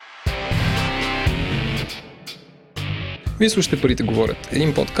Вие слушате Парите говорят,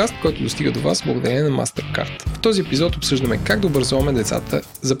 един подкаст, който достига до вас благодарение на MasterCard. В този епизод обсъждаме как да образоваме децата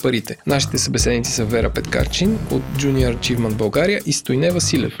за парите. Нашите събеседници са Вера Петканчин от Junior Achievement България и Стойне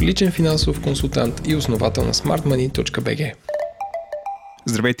Василев, личен финансов консултант и основател на smartmoney.bg.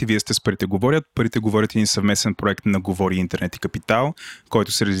 Здравейте, вие сте с Парите говорят. Парите говорят един съвместен проект на Говори Интернет и Капитал,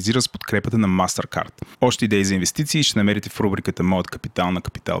 който се реализира с подкрепата на MasterCard. Още идеи за инвестиции ще намерите в рубриката Моят капитал на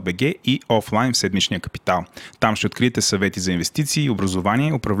Капитал.bg и офлайн в седмичния капитал. Там ще откриете съвети за инвестиции,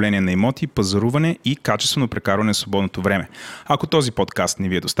 образование, управление на имоти, пазаруване и качествено прекарване на свободното време. Ако този подкаст не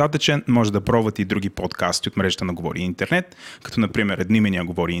ви е достатъчен, може да пробвате и други подкасти от мрежата на Говори Интернет, като например едноимения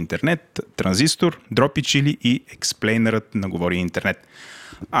Говори Интернет, Транзистор, Дропи Чили и Експлейнерът на Говори Интернет.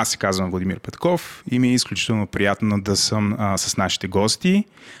 Аз се казвам Владимир Петков и ми е изключително приятно да съм с нашите гости.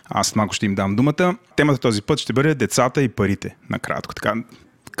 Аз малко ще им дам думата. Темата този път ще бъде децата и парите, накратко, така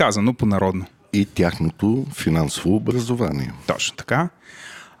казано по-народно. И тяхното финансово образование. Точно така.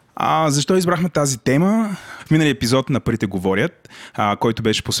 Защо избрахме тази тема? В миналия епизод на Парите говорят, който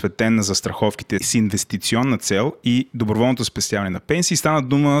беше посветен на застраховките с инвестиционна цел и доброволното спестяване на пенсии, стана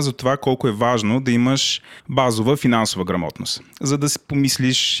дума за това колко е важно да имаш базова финансова грамотност, за да си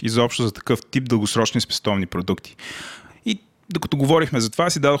помислиш изобщо за такъв тип дългосрочни спестовни продукти. И докато говорихме за това,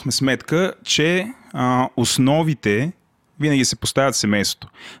 си дадохме сметка, че основите винаги се поставят в семейството.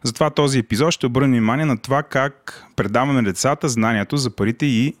 Затова този епизод ще обърнем внимание на това как предаваме децата знанието за парите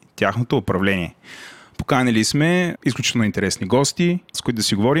и тяхното управление. Поканили сме изключително интересни гости, с които да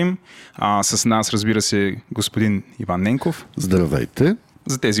си говорим. С нас, разбира се, господин Иван Ненков. Здравейте.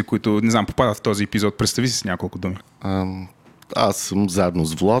 За тези, които, не знам, попадат в този епизод, представи си с няколко думи. Аз съм заедно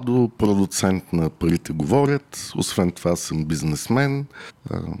с Владо, продуцент на Парите говорят. Освен това съм бизнесмен.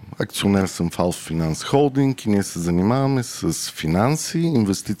 Акционер съм в Alpha Finance Holding и ние се занимаваме с финанси,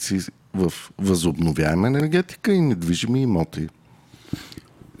 инвестиции в възобновяема енергетика и недвижими имоти.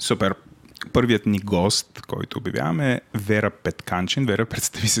 Супер. Първият ни гост, който обявяваме, е Вера Петканчин. Вера,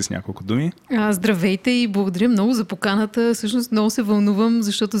 представи се с няколко думи. Здравейте и благодаря много за поканата. Всъщност много се вълнувам,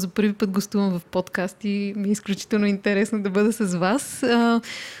 защото за първи път гостувам в подкаст и ми е изключително интересно да бъда с вас.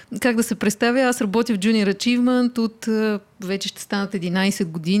 Как да се представя? Аз работя в Junior Achievement от вече ще станат 11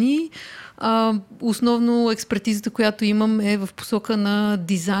 години. Основно експертизата, която имам, е в посока на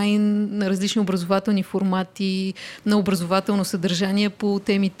дизайн, на различни образователни формати, на образователно съдържание по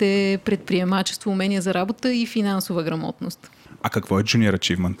темите предприемачество, умения за работа и финансова грамотност. А какво е Junior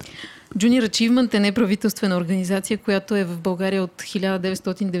Achievement? Junior Achievement е неправителствена организация, която е в България от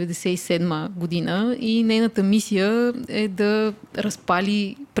 1997 година и нейната мисия е да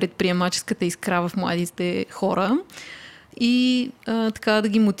разпали предприемаческата искра в младите хора и така да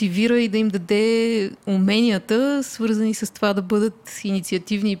ги мотивира и да им даде уменията, свързани с това да бъдат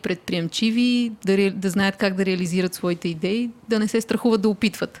инициативни и предприемчиви, да знаят как да реализират своите идеи, да не се страхуват да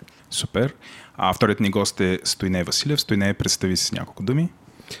опитват. Супер. Вторият ни гост е Стойне Василев. Стойне, представи се с няколко думи.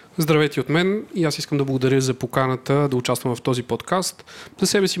 Здравейте от мен и аз искам да благодаря за поканата да участвам в този подкаст. За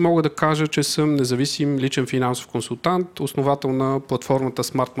себе си мога да кажа, че съм независим личен финансов консултант, основател на платформата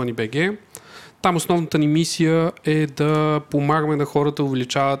smartmoney.bg. Там основната ни мисия е да помагаме на хората да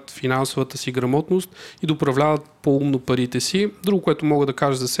увеличават финансовата си грамотност и да управляват по-умно парите си. Друго, което мога да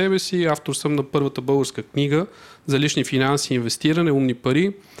кажа за себе си, автор съм на първата българска книга за лични финанси и инвестиране, умни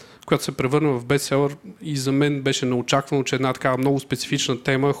пари, която се превърна в бестселър и за мен беше неочаквано, че една такава много специфична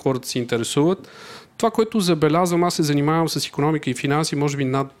тема хората се интересуват. Това, което забелязвам, аз се занимавам с икономика и финанси, може би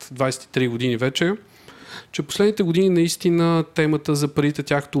над 23 години вече, че последните години наистина темата за парите,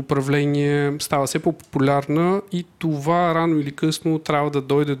 тяхното управление става все по-популярна и това рано или късно трябва да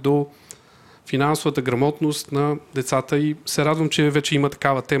дойде до финансовата грамотност на децата и се радвам, че вече има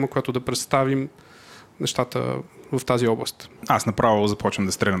такава тема, която да представим нещата в тази област. Аз направо започвам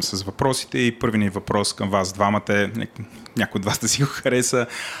да стрелям с въпросите и първият ни въпрос към вас двамата е, някой от вас да си го хареса,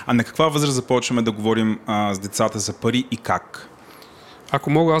 на каква възраст започваме да говорим с децата за пари и как? Ако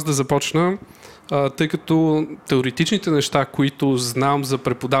мога аз да започна, тъй като теоретичните неща, които знам за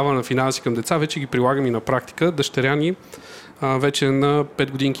преподаване на финанси към деца, вече ги прилагам и на практика. Дъщеря ни вече е на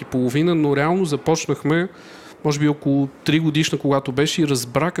 5 годинки и половина, но реално започнахме може би около 3 годишна, когато беше и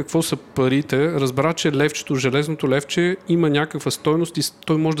разбра какво са парите, разбра, че левчето, железното левче има някаква стойност и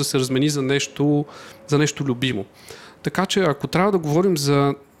той може да се размени за нещо любимо. Така че ако трябва да говорим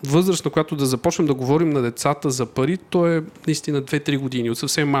за възраст, на която да започнем да говорим на децата за пари, то е наистина 2-3 години, от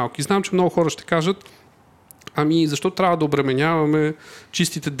съвсем малки. Знам, че много хора ще кажат, защо трябва да обременяваме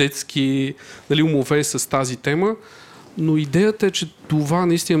чистите детски умове с тази тема? Но идеята е, че това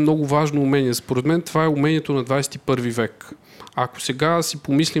наистина е много важно умение. Според мен това е умението на 21 век. Ако сега си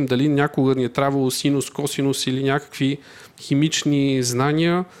помислим дали някога ни е трябвало синус, косинус или някакви химични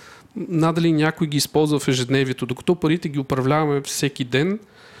знания, надали някой ги използва в ежедневието, докато парите ги управляваме всеки ден.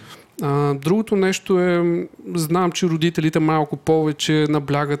 Другото нещо е, знам, че родителите малко повече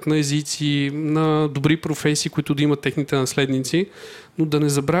наблягат на езици, на добри професии, които да имат техните наследници, но да не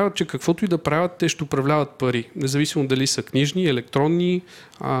забравят, че каквото и да правят, те ще управляват пари. Независимо дали са книжни, електронни,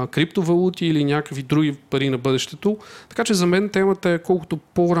 криптовалути или някакви други пари на бъдещето. Така че за мен темата е колкото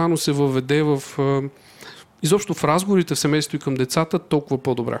по-рано се въведе изобщо в разговорите в семейството и към децата, толкова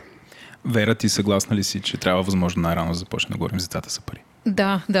по-добре. Вера, ти съгласна ли си, че трябва възможно най-рано да започне да говорим с децата за пари?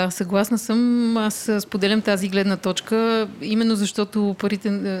 Да, съгласна съм. Аз споделям тази гледна точка, именно защото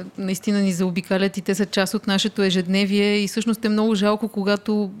парите наистина ни заобикалят и те са част от нашето ежедневие и всъщност е много жалко,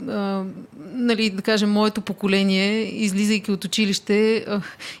 когато, да кажем, моето поколение, излизайки от училище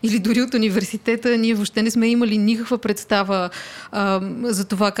или дори от университета, ние въобще не сме имали никаква представа за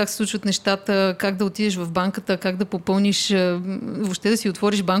това как се случват нещата, как да отидеш в банката, как да попълниш, въобще да си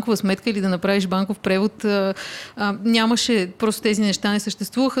отвориш банкова сметка или да направиш банков превод. Нямаше просто тези неща не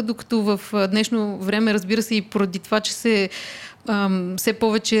съществуваха, докато в днешно време, разбира се, и поради това, че се все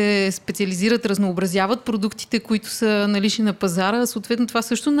повече специализират, разнообразяват продуктите, които са налични на пазара. Съответно, това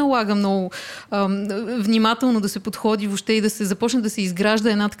също налага много внимателно да се подходи въобще и да се започне да се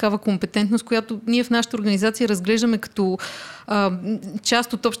изгражда една такава компетентност, която ние в нашата организация разглеждаме като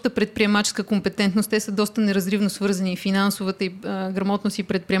част от общата предприемаческа компетентност. Те са доста неразривно свързани, финансовата и грамотност и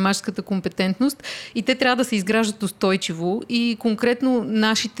предприемаческата компетентност, и те трябва да се изграждат устойчиво. И конкретно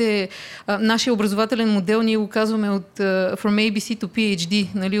нашия образователен модел ние го казваме от From ABC to PhD,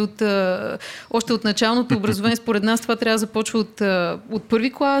 нали, още от началното образование. Според нас това трябва да започва от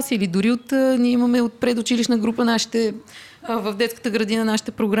първи клас или дори ние имаме от предучилищна група в детската градина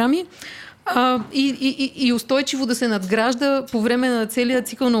нашите програми. И устойчиво да се надгражда по време на целия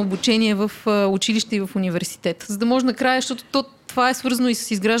цикъл на обучение в училище и в университет. За да може накрая, защото това е свързано и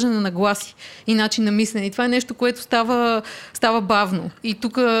с изграждане на нагласи и начин на мислене. И това е нещо, което става бавно. И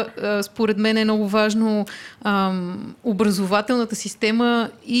тук, според мен, е много важно образователната система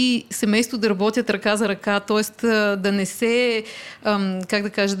и семейство да работят ръка за ръка, т.е. да не се,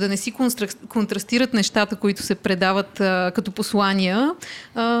 да не си контрастират нещата, които се предават като послания,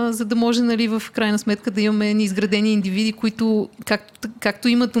 за да може, нали, в крайна сметка да имаме изградени индивиди, които както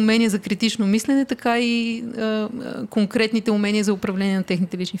имат умения за критично мислене, така и конкретните умения за управление на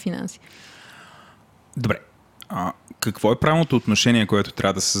техните лични финанси. Добре. Какво е правилното отношение, което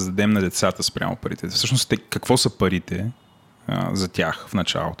трябва да създадем на децата спрямо парите? Всъщност, какво са парите за тях в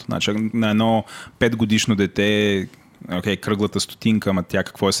началото? Значи, на едно 5-годишно дете, кръглата стотинка, ама тя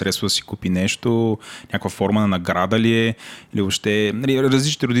какво е средство да си купи нещо, някаква форма на награда ли е, или въобще...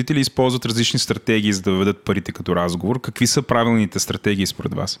 Различните родители използват различни стратегии, за да въведат парите като разговор. Какви са правилните стратегии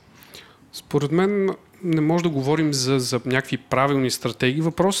според вас? Според мен не може да говорим за някакви правилни стратегии.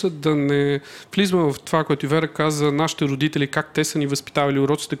 Въпросът е да не влизаме в това, което Вера каза, нашите родители, как те са ни възпитавали,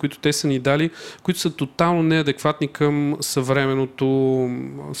 уроците, които те са ни дали, които са тотално неадекватни към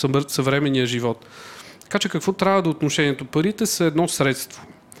съвременния живот. Така че какво трябва да е отношението? Парите са едно средство.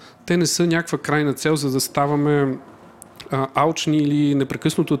 Те не са някаква крайна цел, за да ставаме алчни или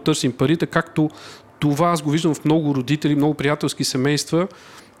непрекъснато да търсим парите, както това аз го виждам в много родители, много приятелски семейства,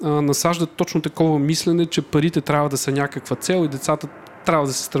 насаждат точно такова мислене, че парите трябва да са някаква цел и децата трябва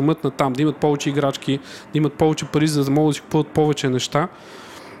да се стремат на там, да имат повече играчки, да имат повече пари, за да могат да си купуват повече неща.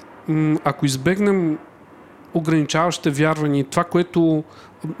 Ако избегнем ограничаващите вярвания, това, което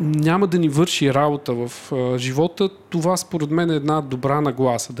няма да ни върши работа в живота, това според мен е една добра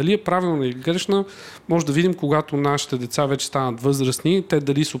нагласа. Дали е правилна или грешна, може да видим, когато нашите деца вече станат възрастни, те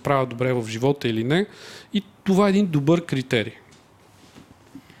дали се оправят добре в живота или не. И това е един добър критерий.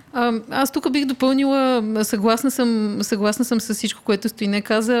 Аз тук бих допълнила, съгласна съм с всичко, което Стойне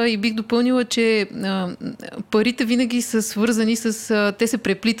каза, и бих допълнила, че парите винаги са свързани те се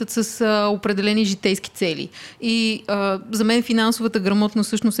преплитат с определени житейски цели. И за мен финансовата грамотност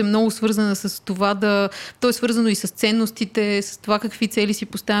всъщност е много свързана с това то е свързано и с ценностите, с това какви цели си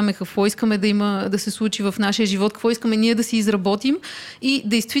поставяме, какво искаме да се случи в нашия живот, какво искаме ние да си изработим. И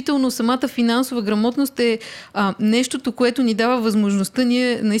действително самата финансова грамотност е нещото, което ни дава възможността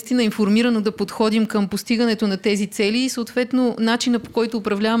ние наистина информирано да подходим към постигането на тези цели и съответно начина, по който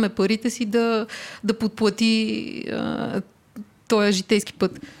управляваме парите си да подплати този житейски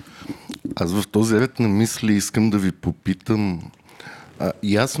път. Аз в този ред на мисли искам да ви попитам.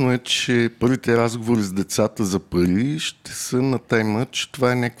 Ясно е, че първите разговори с децата за пари ще са на тема, че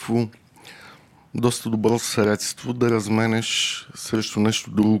това е някакво доста добро средство да разменеш срещу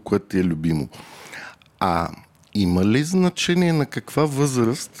нещо друго, което ти е любимо. Има ли значение на каква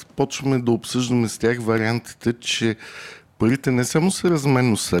възраст почваме да обсъждаме с тях вариантите, че парите не само са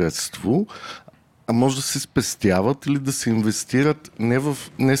разменно средство, а може да се спестяват или да се инвестират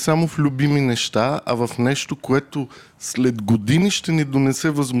не само в любими неща, а в нещо, което след години ще ни донесе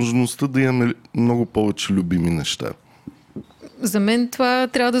възможността да имаме много повече любими неща? За мен това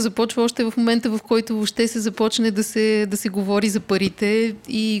трябва да започва още в момента, в който въобще се започне да се говори за парите,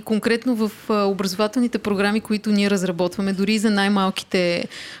 и конкретно в образователните програми, които ние разработваме, дори за най-малките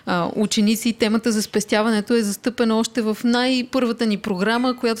ученици, темата за спестяването е застъпена още в най-първата ни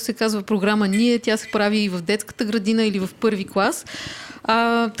програма, която се казва програма Ние. Тя се прави и в детската градина или в първи клас.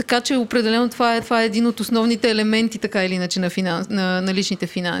 Така че определено това е един от основните елементи, така или иначе, на личните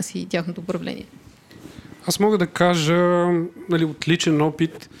финанси и тяхното управление. Аз мога да кажа, от личен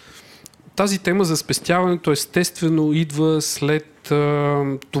опит, тази тема за спестяването естествено идва след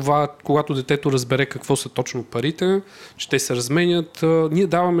това, когато детето разбере какво са точно парите, че те се разменят. Ние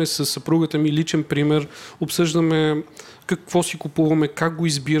даваме с съпругата ми личен пример, обсъждаме какво си купуваме, как го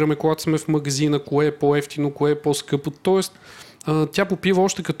избираме, когато сме в магазина, кое е по-евтино, кое е по-скъпо. Тоест, тя попива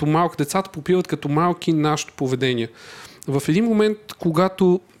още като малки, децата попиват като малки нашето поведение. В един момент,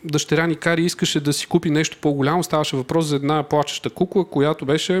 когато дъщеря ни Кари искаше да си купи нещо по-голямо, ставаше въпрос за една плачеща кукла, която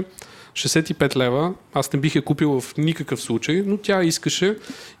беше 65 лева. Аз не бих я купил в никакъв случай, но тя искаше.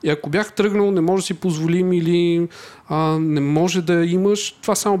 И ако бях тръгнал, не може да си позволим или не може да имаш,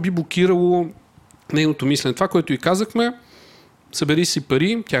 това само би блокирало нейното мислене. Това, което и казахме, събери си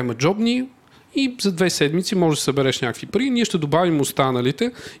пари, тя има джобни, и за 2 седмици може да събереш някакви пари, ние ще добавим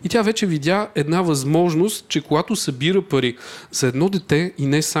останалите, и тя вече видя една възможност, че когато събира пари за едно дете и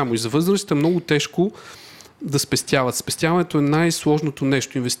не само, и за възрастите е много тежко да спестяват. Спестяването е най-сложното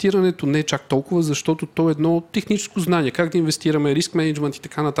нещо. Инвестирането не е чак толкова, защото то е едно техническо знание. Как да инвестираме, риск менеджмент и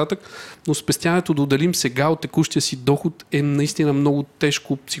така нататък, но спестяването да отделим сега от текущия си доход е наистина много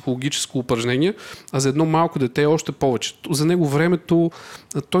тежко психологическо упражнение, а за едно малко дете е още повече. За него времето,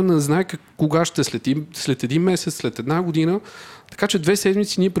 той не знае кога ще след един месец, след една година. Така че 2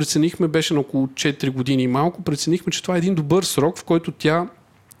 седмици ние преценихме, беше на около 4 години и малко, преценихме, че това е един добър срок, в който тя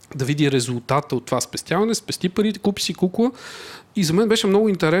да види резултата от това спестяване, спести парите, купи си кукла, и за мен беше много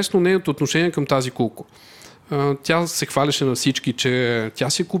интересно нейното отношение към тази кукла. Тя се хваляше на всички, че тя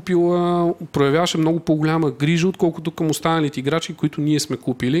си купила, проявяваше много по-голяма грижа, отколкото към останалите играчи, които ние сме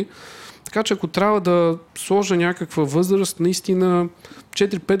купили. Така че ако трябва да сложа някаква възраст, наистина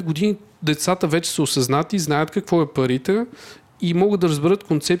 4-5 години децата вече са осъзнати, знаят какво е парите и могат да разберат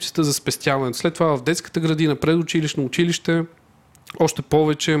концепцията за спестяване. След това в детската градина, предучилищно, училище, още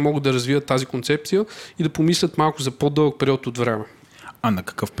повече могат да развият тази концепция и да помислят малко за по-дълъг период от време. А на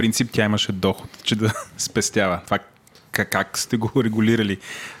какъв принцип тя имаше доход, че да спестява? Това как сте го регулирали?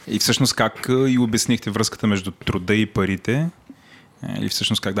 И всъщност как и обяснихте връзката между труда и парите? Или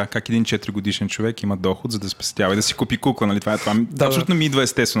всъщност как един 4 годишен човек има доход, за да спестява и да си купи кукла? Нали? Това абсолютно ми идва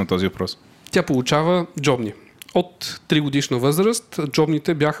естествено този въпрос. Тя получава джобни. От 3 годишна възраст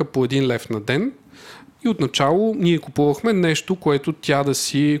джобните бяха по 1 лев на ден. И отначало ние купувахме нещо, което тя да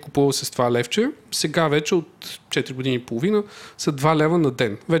си купува с това левче. Сега вече от 4 години и половина са 2 лева на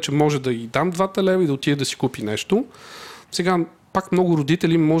ден. Вече може да й дам 2 лева и да отиде да си купи нещо. Сега пак много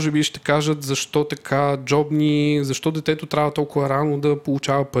родители може би ще кажат защо така джобни, защо детето трябва толкова рано да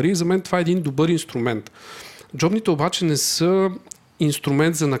получава пари. За мен това е един добър инструмент. Джобните обаче не са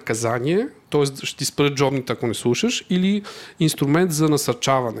инструмент за наказание, т.е. ще ти спрат джобните, ако не слушаш, или инструмент за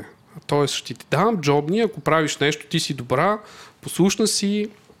насърчаване. Тоест ще ти давам джобни, ако правиш нещо, ти си добра, послушна си.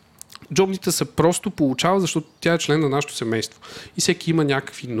 Джобните са просто получава, защото тя е член на нашето семейство. И всеки има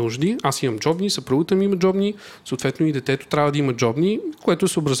някакви нужди. Аз имам джобни, съпругата ми има джобни, съответно и детето трябва да има джобни, което е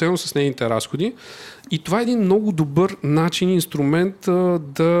съобразено с нейните разходи. И това е един много добър начин, инструмент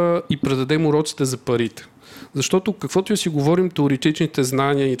да и предадем уроците за парите. Защото каквото и си говорим, теоретичните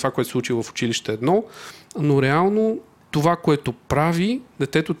знания и това, което се учи в училище едно, но реално това, което прави,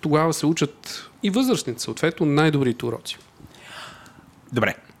 детето тогава се учат и възрастните, съответно най-добрите уроци.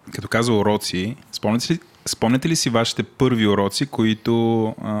 Добре, като казва уроци, спомняте ли си вашите първи уроци,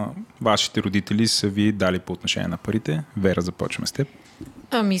 които вашите родители са ви дали по отношение на парите? Вера, започваме с теб.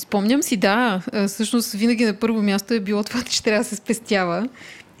 Спомням си, да. Всъщност винаги на първо място е било това, че трябва да се спестява.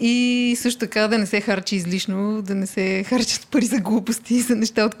 И също така да не се харчи излишно, да не се харчат пари за глупости, за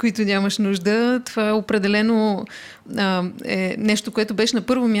неща, от които нямаш нужда. Това определено е нещо, което беше на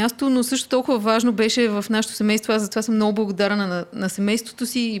първо място, но също толкова важно беше в нашето семейство. Аз затова съм много благодарна на семейството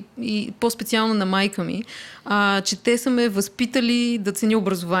си и по-специално на майка ми, че те са ме възпитали да ценя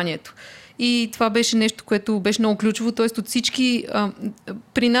образованието. и това беше нещо, което беше много ключово. Тоест от всички,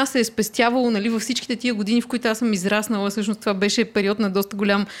 при нас се е спестявало, нали, във всичките тия години, в които аз съм израснала, всъщност това беше период на доста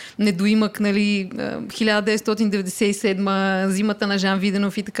голям недоимък, нали, 1997, зимата на Жан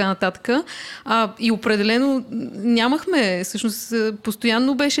Виденов и така нататък. И определено нямахме, всъщност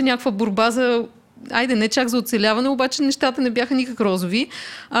постоянно беше някаква борба за не чак за оцеляване, обаче нещата не бяха никак розови.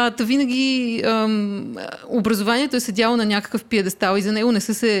 Винаги образованието е седяло на някакъв пиедестал и за него не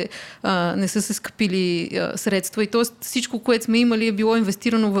са се скъпили средства. И т.е. всичко, което сме имали, е било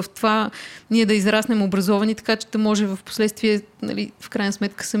инвестирано в това ние да израснем образовани, така че да може в последствие, нали, в крайна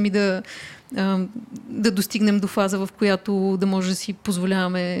сметка сами да достигнем до фаза, в която да може да си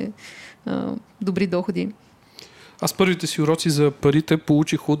позволяваме добри доходи. Аз първите си уроци за парите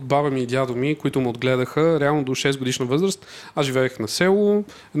получих от баба ми и дядо ми, които ме отгледаха реално до 6 годишна възраст. Аз живеех на село,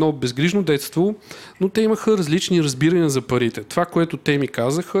 едно безгрижно детство, но те имаха различни разбирания за парите. Това, което те ми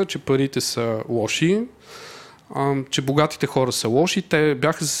казаха, че парите са лоши, че богатите хора са лоши. Те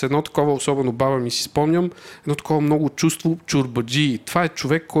бяха с едно такова, особено баба ми си спомням, едно такова много чувство чорбаджии. Това е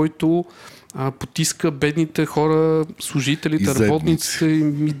човек, който потиска бедните хора, служителите, работниците,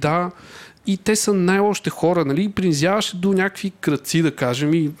 ми да. И те са най-лошите хора, нали? Принизяваше до някакви крадци, да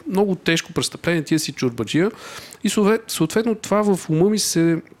кажем, и много тежко престъпление, тия си чорбаджия. И съответно това в ума ми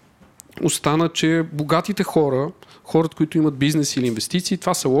се остана, че богатите хора, хората, които имат бизнес или инвестиции,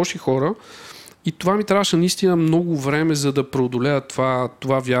 това са лоши хора. И това ми трябваше наистина много време, за да преодолея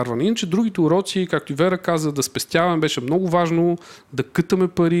това вярване. Иначе другите уроци, както и Вера каза, да спестяваме, беше много важно, да кътаме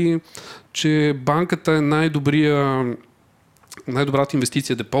пари, че банката е най-добрата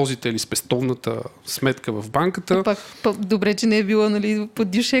инвестиция, депозита или спестовната сметка в банката. Пак добре, че не е било, нали,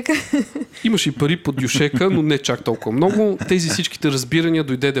 под дюшека. Имаше и пари под дюшека, но не чак толкова много. Тези всичките разбирания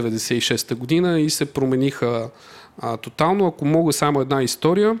дойде 96-та година и се промениха тотално. Ако мога само една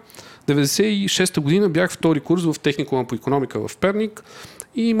история. 96-та година бях втори курс в техникума по икономика в Перник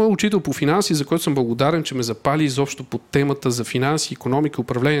и има учител по финанси, за който съм благодарен, че ме запали изобщо под темата за финанси, икономика,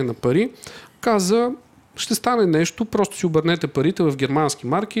 управление на пари. Каза: ще стане нещо, просто си обърнете парите в германски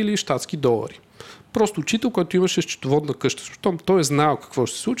марки или щатски долари. Просто учител, който имаше счетоводна къща. Защото той е знаел какво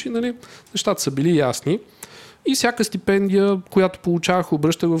ще се случи, нали? Нещата са били ясни. И всяка стипендия, която получавах,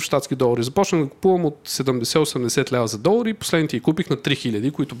 обръщах в щатски долари. Започнах да купувам от 70-80 лева за долари, последните ги купих на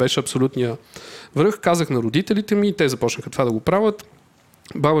 3000, които беше абсолютния връх. Казах на родителите ми, те започнаха това да го правят.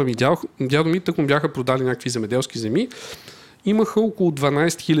 Баба ми и дядо ми тък му бяха продали някакви земеделски земи. Имаха около 12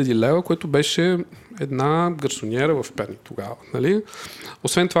 000 лева, което беше една гарсониера в Перник тогава. Нали?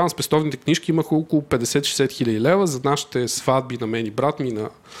 Освен това, на спестовните книжки имаха около 50-60 хиляди лева за нашите сватби на мен и брат ми, на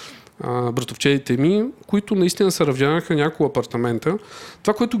братовчедите ми, които наистина се равняха няколко апартамента.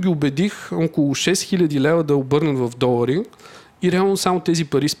 Това, което ги убедих, около 6 000 лева да обърнат в долари, и реално само тези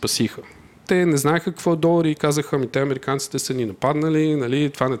пари спасиха. Те не знаеха какво е долари и казаха: те американците са ни нападнали, нали?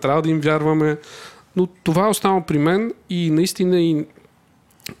 Това не трябва да им вярваме. Но това е останало при мен и наистина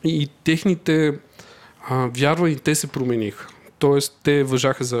и техните вярвания, те се промениха. Тоест, те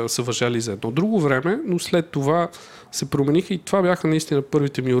са въжали за едно друго време, но след това се промениха и това бяха наистина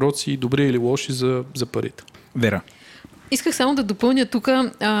първите ми уроци, добри или лоши, за парите. Вера. Исках само да допълня тук,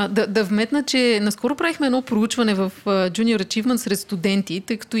 да вметна, че наскоро правихме едно проучване в Junior Achievement сред студенти,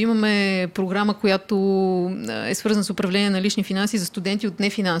 тъй като имаме програма, която е свързана с управление на лични финанси за студенти от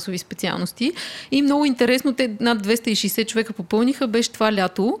нефинансови специалности. И много интересно, те над 260 човека попълниха, беше това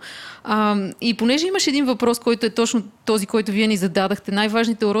лято. И понеже имаш един въпрос, който е точно този, който вие ни зададахте,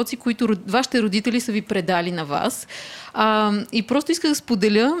 най-важните уроци, които вашите родители са ви предали на вас. И просто исках да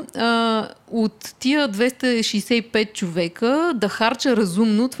споделя от тия 265 човека да харча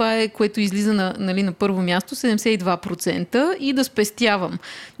разумно, това е, което излиза на първо място, 72%, и да спестявам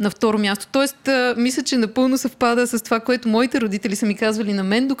на второ място. Тоест, мисля, че напълно съвпада с това, което моите родители са ми казвали на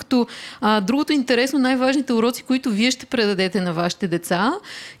мен, докато другото интересно, най-важните уроци, които вие ще предадете на вашите деца.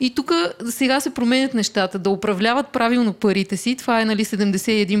 И тук сега се променят нещата, да управляват правилно парите си. Това е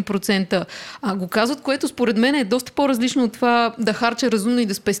 71% го казват, което според мен е доста по-различно от това да харча разумно и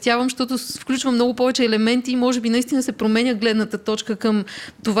да спестявам, защото включва много повече елементи и може би наистина се променя гледната точка към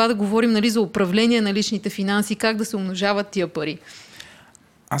това да говорим, нали, за управление на личните финанси, как да се умножават тия пари.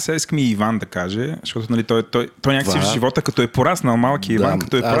 Аз сега искам и Иван да каже, защото, нали, той някакси в живота, като е пораснал, малки Иван,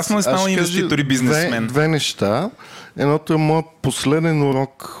 като е пораснал, е станал инвеститор и бизнесмен. Две неща. Едното е моят последен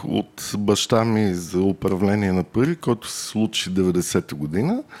урок от баща ми за управление на пари, който се случи 90-та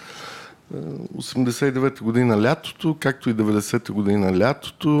година. 89-та година лятото, както и 90-та година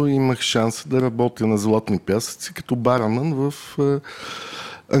лятото, имах шанса да работя на Златни пясъци като бараман в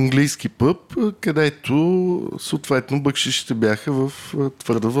английски пъб, където съответно бакшишите бяха в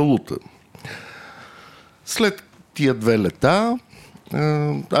твърда валута. След тия 2 лета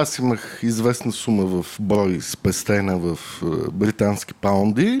аз имах известна сума в брой спестена в британски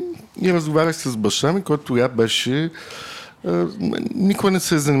паунди и разговарях с баща ми, който тогава беше... Никой не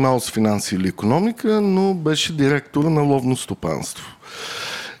се е занимавал с финанси или икономика, но беше директор на ловно стопанство.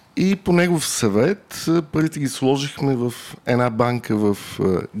 И по негов съвет парите ги сложихме в една банка в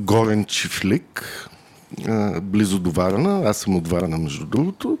Горен Чифлик, близо до Варна, аз съм от Варна между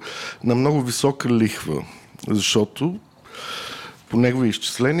другото, на много висока лихва, защото по негови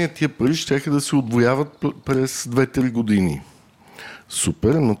изчисления тия пари щяха да се удвояват през 2-3 години.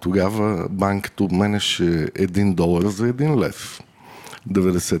 Супер, но тогава банката обменяше $1 за 1 лев.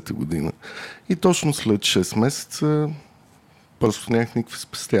 90-та година. И точно след 6 месеца просто нямах никакви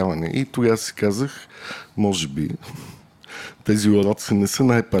спестявания. И тогава си казах, може би тези уроци не са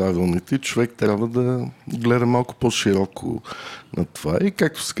най-правилните. Човек трябва да гледа малко по-широко на това. И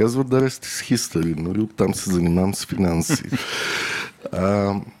както се казва, да рести с хистори. Нали? Оттам се занимавам с финанси.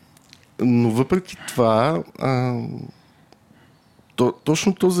 Но въпреки това,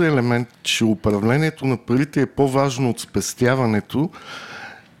 точно този елемент, че управлението на парите е по-важно от спестяването,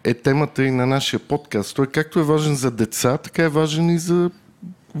 е темата и на нашия подкаст. Той както е важен за деца, така е важен и за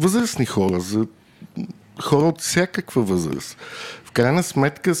възрастни хора, за хора от всякаква възраст. В крайна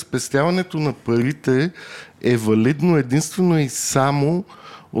сметка, спестяването на парите е валидно единствено и само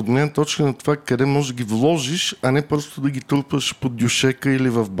от гледна точка на това къде можеш да ги вложиш, а не просто да ги трупаш под дюшека или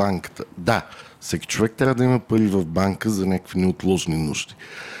в банката. Да, всеки човек трябва да има пари в банка за някакви неотложни нужди.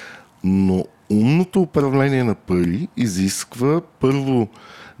 Но умното управление на пари изисква първо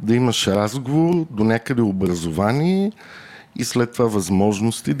да имаш разговор, до някъде образование и след това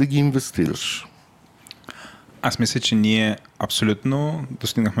възможности да ги инвестираш. Аз мисля, че ние абсолютно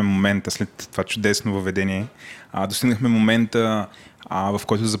достигнахме момента след това чудесно въведение. Достигнахме момента, в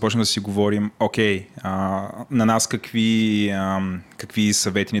който започнем да си говорим, окей, на нас какви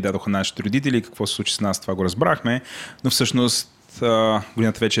съвети ни дадоха нашите родители, какво се случи с нас, това го разбрахме, но всъщност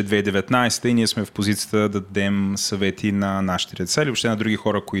годината вече е 2019 и ние сме в позицията да дадем съвети на нашите деца или въобще на други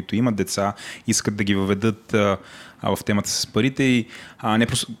хора, които имат деца, искат да ги въведат в темата с парите и не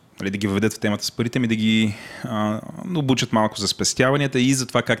просто да ги въведат в темата с парите, ми да ги обучат малко за спестяванията и за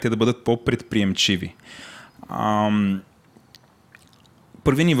това как те да бъдат по-предприемчиви.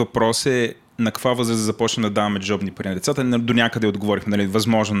 Първият ни въпрос е на каква възраст да започнем да даваме джобни пари на децата. До някъде отговорихме, нали,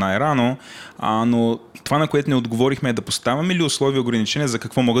 възможно най-рано, но това, на което не отговорихме, е да поставяме ли условия и ограничения за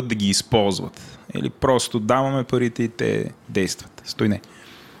какво могат да ги използват. Или просто даваме парите и те действат. Стойне.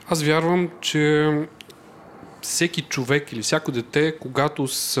 Аз вярвам, че всеки човек или всяко дете, когато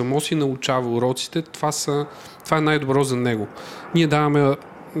само си научава уроците, това е най-добро за него. Ние даваме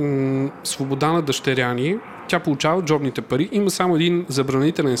свобода на дъщеря ни, тя получава джобните пари. Има само един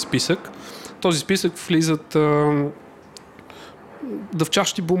забранителен списък. Този списък влизат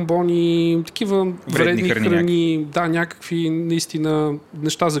дъвчащи бомбони, такива вредни храни, да, някакви наистина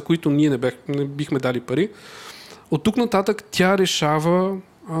неща, за които ние не бихме дали пари. От тук нататък тя решава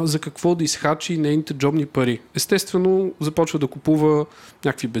за какво да изхачи нейните джобни пари. Естествено, започва да купува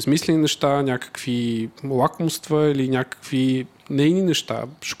някакви безмислени неща, някакви лакомства или някакви нейни неща,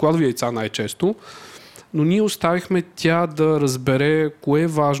 шоколадови яйца най-често, но ние оставихме тя да разбере кое е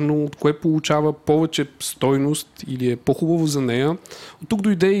важно, от кое получава повече стойност или е по-хубаво за нея. От тук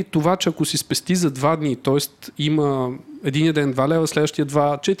дойде и това, че ако си спести за 2 дни, т.е. има един ден 2 лева, следващия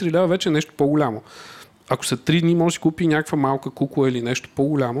 4 лева, вече е нещо по-голямо. Ако са 3 дни, може да си купи някаква малка кукла или нещо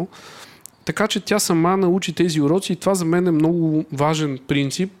по-голямо. Така че тя сама научи тези уроци и това за мен е много важен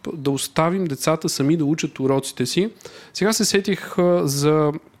принцип, да оставим децата сами да учат уроците си. Сега се сетих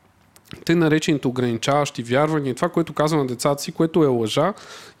за те наречените ограничаващи вярвания, това, което казвам на децата си, което е лъжа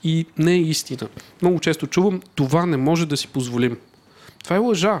и не е истина. Много често чувам, това не може да си позволим. Това е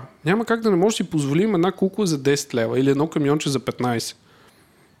лъжа. Няма как да не може да си позволим една кукла за 10 лева или едно камионче за 15.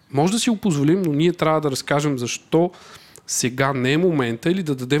 Може да си го позволим, но ние трябва да разкажем защо сега не е момента или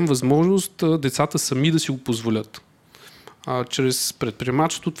да дадем възможност децата сами да си го позволят. Чрез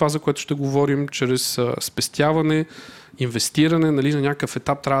предприемачество, това за което ще говорим, чрез спестяване, инвестиране, нали, на някакъв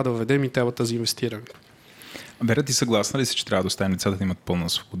етап трябва да въведем и темата за инвестиране. Вера, ти съгласна ли си, че трябва да оставим децата да имат пълна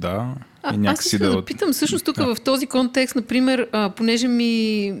свобода? Аз искам да питам всъщност тук в този контекст, например, понеже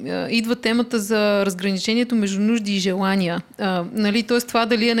ми идва темата за разграничението между нужди и желания. Нали, т.е. това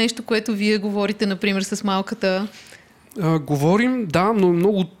дали е нещо, което вие говорите, например, с малката? Говорим, да, но е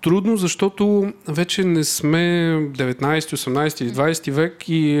много трудно, защото вече не сме 19, 18 или 20 век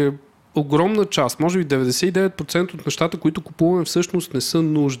и огромна част, може би 99% от нещата, които купуваме, всъщност не са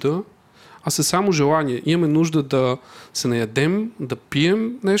нужда, а са само желания. Имаме нужда да се наядем, да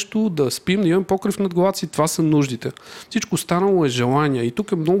пием нещо, да спим, да имаме покрив над главата си. Това са нуждите. Всичко останало е желание. И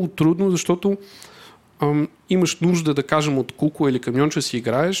тук е много трудно, защото имаш нужда, да кажем, от кукла или камионче си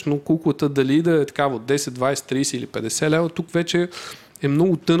играеш, но куклата дали да е такава от 10, 20, 30 или 50 лева, тук вече е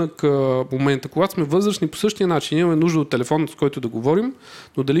много тънък момента. Когато сме възрастни, по същия начин имаме нужда от телефон, с който да говорим,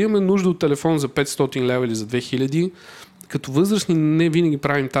 но дали имаме нужда от телефон за 500 лева или за 2000, като възрастни не винаги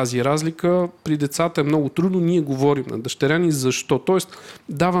правим тази разлика. При децата е много трудно. Ние говорим на дъщеря ни защо. Тоест,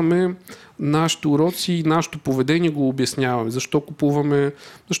 даваме нашите уроци и нашето поведение го обясняваме. Защо купуваме,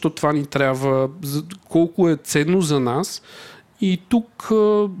 защо това ни трябва, колко е ценно за нас. И тук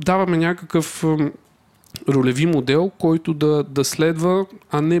даваме някакъв ролеви модел, който да следва,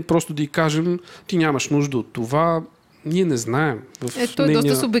 а не просто да й кажем, ти нямаш нужда от това. Ние не знаем. То е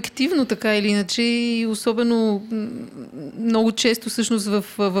доста субективно, така или иначе, и особено много често всъщност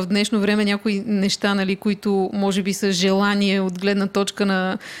в днешно време някои неща, нали, които може би са желание от гледна точка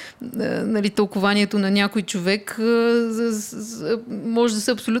на нали, тълкованието на някой човек, може да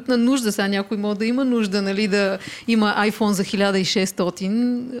са абсолютна нужда. Сега някой може да има нужда, нали, да има iPhone за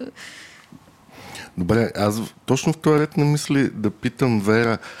 1600. Добре, аз точно в този ред на мисли да питам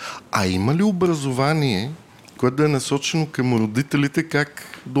Вера, а има ли образование, което да е насочено към родителите, как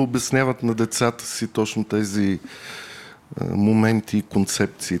да обясняват на децата си точно тези моменти,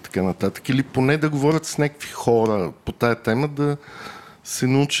 концепции и така нататък? Или поне да говорят с някакви хора по тая тема, да се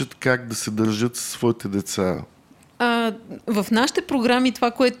научат как да се държат със своите деца? В нашите програми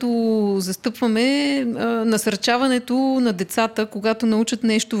това, което застъпваме, насърчаването на децата, когато научат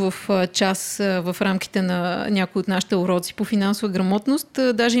нещо в час в рамките на някои от нашите уроци по финансова грамотност,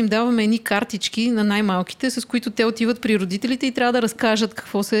 даже им даваме едни картички на най-малките, с които те отиват при родителите и трябва да разкажат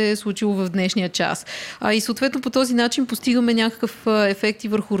какво се е случило в днешния час. И съответно по този начин постигаме някакъв ефект и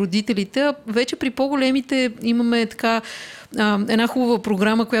върху родителите. А вече при по-големите имаме така една хубава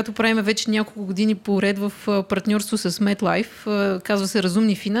програма, която правим вече няколко години поред в партньорство с MetLife. Казва се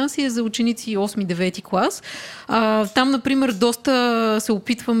Разумни финанси, за ученици 8-9 клас. Там, например, доста се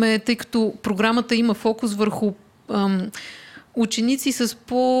опитваме, тъй като програмата има фокус върху ученици с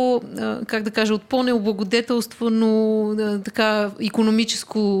от по-необлагодетелствано така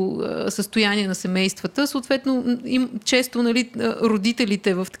икономическо състояние на семействата. Съответно, често нали,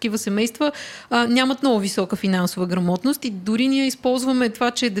 родителите в такива семейства нямат много висока финансова грамотност и дори ние използваме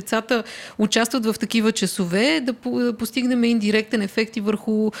това, че децата участват в такива часове, да постигнем индиректен ефект и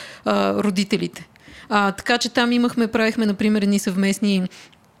върху родителите. Така че там правихме, например, едни съвместни.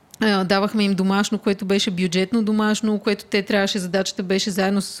 Давахме им домашно, което беше бюджетно домашно, което те трябваше, задачата беше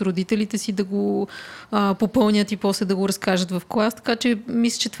заедно с родителите си да го попълнят и после да го разкажат в клас. Така че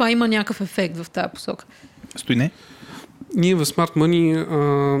мисля, че това има някакъв ефект в тази посока. Стойне? Ние в Smart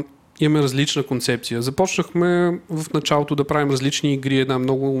Money имаме различна концепция. Започнахме в началото да правим различни игри. Една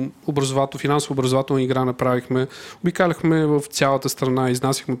много финансово образователна игра направихме. Обикаляхме в цялата страна,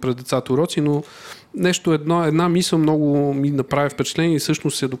 изнасяхме пред децата уроци, но една мисъл много ми направи впечатление и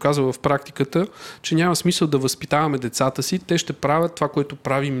всъщност се доказва в практиката, че няма смисъл да възпитаваме децата си. Те ще правят това, което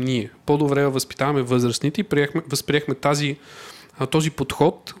правим ние. По-добре да възпитаваме възрастните и възприехме този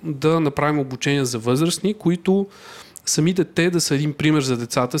подход да направим обучение за възрастни, които самите те да са един пример за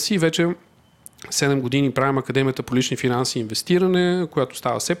децата си. Вече 7 години правим Академията по лични финанси и инвестиране, която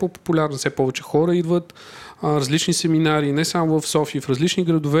става все по-популярна, все повече хора идват, различни семинари, не само в София, в различни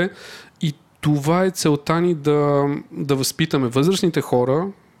градове. И това е целта ни да възпитаме възрастните хора,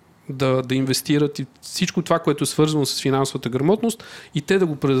 да инвестират и всичко това, което е свързано с финансовата грамотност и те да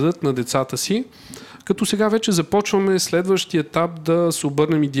го предадат на децата си. Като сега вече започваме следващия етап да се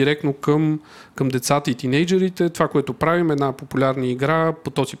обърнем и директно към децата и тинейджерите. Това, което правим, една популярна игра,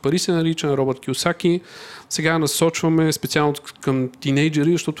 Потоци пари се нарича, на Робърт Кийосаки. Сега насочваме специално към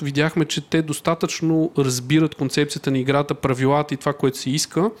тинейджери, защото видяхме, че те достатъчно разбират концепцията на играта, правилата и това, което се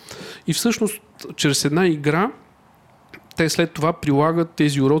иска. И всъщност, чрез една игра, те след това прилагат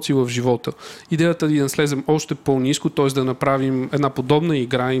тези уроци в живота. Идеята е да слезем още по-ниско, т.е. да направим една подобна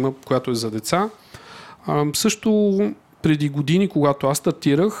игра, която е за деца. Също преди години, когато аз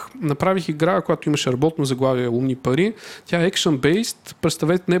стартирах, направих игра, която имаше работно заглавие Умни пари. Тя е action-based.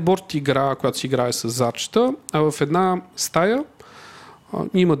 Представете не борд игра, която се играе с зарчета, а в една стая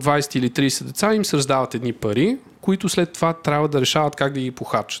има 20 или 30 деца, им се раздават едни пари, които след това трябва да решават как да ги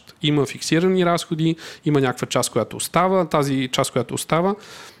похарчат. Има фиксирани разходи, има някаква част, която остава. Тази част, която остава,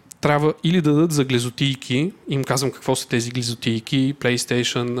 трябва или да дадат за глезотийки, им казвам какво са тези глезотийки,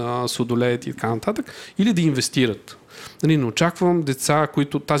 PlayStation, Судолет и така нататък, или да инвестират. Нали, не очаквам деца,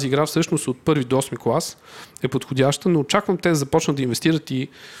 които тази игра всъщност от 1 до 8 клас е подходяща, но очаквам те да започнат да инвестират и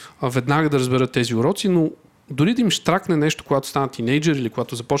веднага да разберат тези уроци, но дори да им щракне нещо, когато станат тинейджери или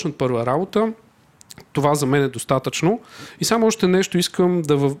когато започнат първа работа, това за мен е достатъчно. И само още нещо искам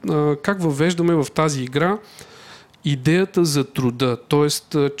как въвеждаме в тази игра идеята за труда,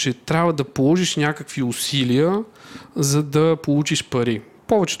 т.е. че трябва да положиш някакви усилия, за да получиш пари.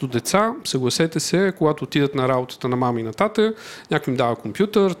 Повечето деца, съгласете се, когато отидат на работата на мама и на тате, някой им дава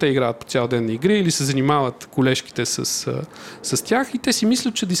компютър, те играят по цял ден на игри или се занимават колежките с тях и те си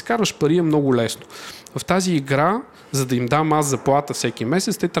мислят, че да изкарваш пари е много лесно. В тази игра, за да им дам аз заплата всеки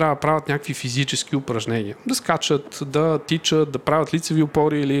месец, те трябва да правят някакви физически упражнения. Да скачат, да тичат, да правят лицеви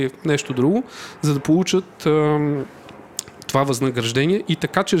опори или нещо друго, за да получат това възнаграждение и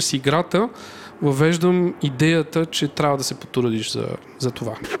така чрез играта въвеждам идеята, че трябва да се потрудиш за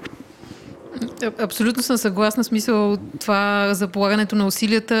това. Абсолютно съм съгласна, смисъл това за полагането на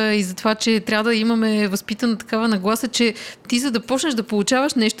усилията и за това, че трябва да имаме възпитана такава нагласа, че ти за да почнеш да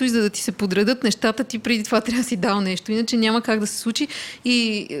получаваш нещо и за да ти се подредат нещата, ти преди това трябва да си дал нещо, иначе няма как да се случи.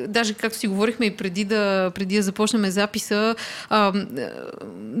 И даже както си говорихме и преди да започнем записа,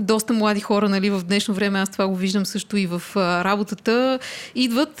 доста млади хора, нали, в днешно време, аз това го виждам също и в работата,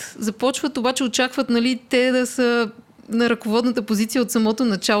 идват, започват, обаче очакват, нали, те да са на ръководната позиция от самото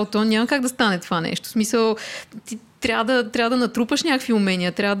начало, то няма как да стане това нещо. В смисъл, ти трябва да натрупаш някакви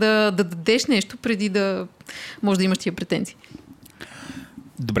умения, трябва да дадеш нещо преди да може да имаш тия претенции.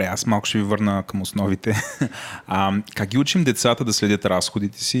 Добре, аз малко ще ви върна към основите. Как ги учим децата да следят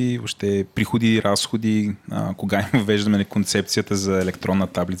разходите си, въобще приходи, разходи, кога им въвеждаме концепцията за електронна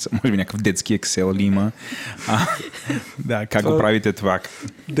таблица, може би някакъв детски Excel ли има? Как го правите това?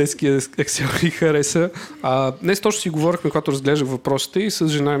 Детски Excel ли хареса? Днес точно си говорихме, когато разглеждах въпросите и с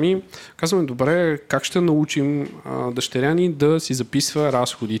жена ми казваме, добре, как ще научим дъщеря ни да си записва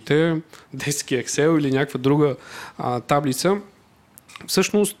разходите, детски Excel или някаква друга таблица.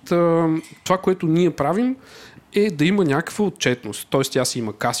 Всъщност, това, което ние правим, е да има някаква отчетност. Тоест, тя си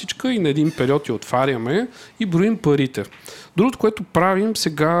има касичка и на един период я отваряме и броим парите. Другото, което правим,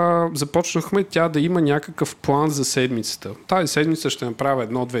 сега започнахме тя да има някакъв план за седмицата. Тази седмица ще направя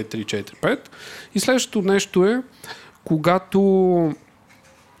 1, 2, 3, 4, 5. И следващото нещо е, когато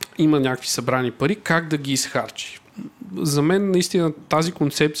има някакви събрани пари, как да ги изхарчи. За мен наистина тази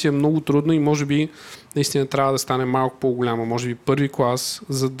концепция е много трудна и може би наистина трябва да стане малко по-голяма, може би първи клас,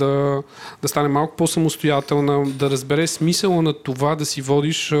 за да стане малко по-самостоятелна, да разбере смисъла на това да си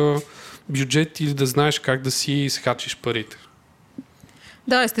водиш бюджет или да знаеш как да си изхарчиш парите.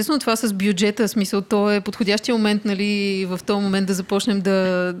 Да, естествено това с бюджета, смисъл, то е подходящия момент, нали, в този момент да започнем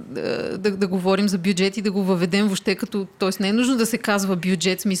да говорим за бюджет и да го въведем въобще като, т.е. не е нужно да се казва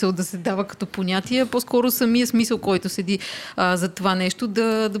бюджет, смисъл да се дава като понятие, по-скоро самия смисъл, който седи за това нещо,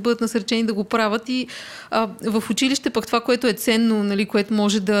 да бъдат насърчени да го правят и в училище пък това, което е ценно, нали, което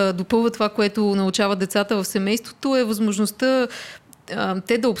може да допълва това, което научават децата в семейството, е възможността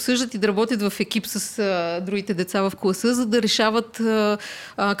те да обсъждат и да работят в екип с другите деца в класа, за да решават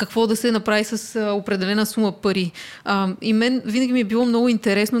какво да се направи с определена сума пари. И мен винаги ми е било много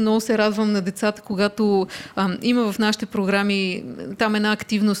интересно, много се радвам на децата, когато има в нашите програми там една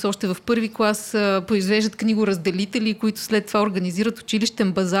активност още в първи клас, произвеждат книгоразделители, които след това организират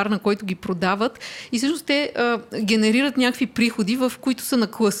училищен базар, на който ги продават и всъщност те генерират някакви приходи, в които са на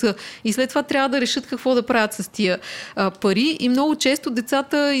класа. И след това трябва да решат какво да правят с тия пари и много често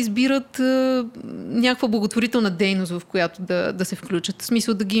децата избират някаква благотворителна дейност, в която да се включат. В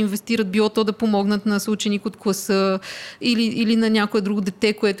смисъл да ги инвестират, било то да помогнат на съученик от класа или на някое друго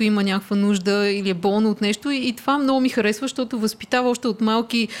дете, което има някаква нужда или е болно от нещо. И това много ми харесва, защото възпитава още от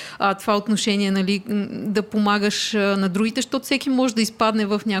малки това отношение, нали, да помагаш на другите, защото всеки може да изпадне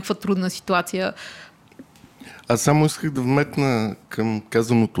в някаква трудна ситуация. Аз само исках да вметна към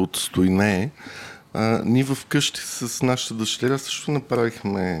казаното от Стойне. Ние вкъщи с нашата дъщеря също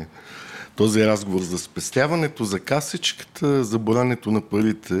направихме този разговор за спестяването, за касичката, за борането на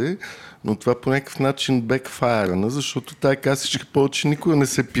парите, но това по някакъв начин бекфайрана, защото тая касичка повече никога не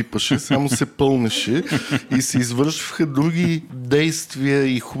се пипаше, само се пълнеше и се извършваха други действия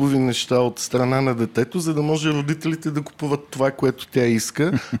и хубави неща от страна на детето, за да може родителите да купуват това, което тя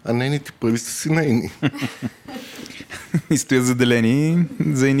иска, а нейните пари са си нейни. И стоят заделени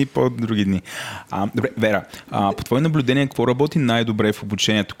за едни по-други дни. Добре, Вера, по твое наблюдение, какво работи най-добре в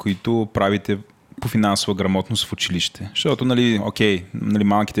обучението, които правите по финансова грамотност в училище? Защото, нали,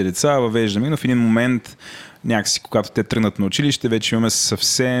 малките деца въвеждаме, но в един момент някакси, когато те тръгнат на училище, вече имаме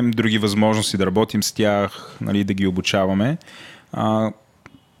съвсем други възможности да работим с тях, нали, да ги обучаваме.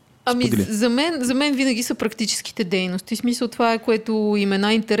 За мен винаги са практическите дейности. В смисъл, това е, което им е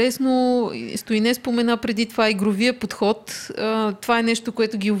най-интересно. Стойне спомена преди това игровия подход. Това е нещо,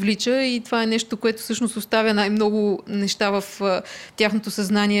 което ги увлича и това е нещо, което всъщност оставя най-много неща в тяхното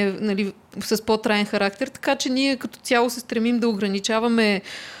съзнание, нали, с по-траен характер. Така че ние като цяло се стремим да ограничаваме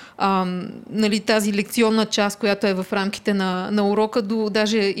нали, тази лекционна част, която е в рамките на урока.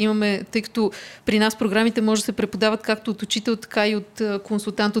 Даже имаме, тъй като при нас програмите може да се преподават както от учител, така и от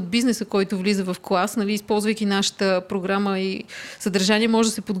консултант от бизнеса, който влиза в клас. Нали, използвайки нашата програма и съдържание, може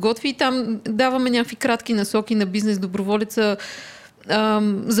да се подготви и там даваме някакви кратки насоки на бизнес доброволеца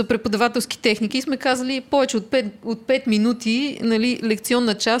за преподавателски техники и сме казали повече от 5 минути, нали,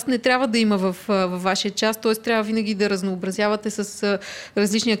 лекционна част не трябва да има във вашия час, т.е. трябва винаги да разнообразявате с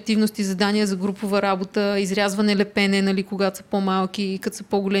различни активности, задания за групова работа, изрязване, лепене, нали, когато са по-малки, като са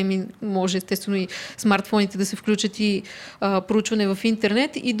по-големи, може естествено и смартфоните да се включат и проучване в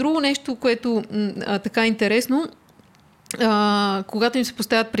интернет. И друго нещо, което така е интересно, когато им се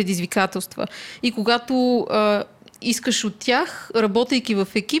поставят предизвикателства и когато искаш от тях, работейки в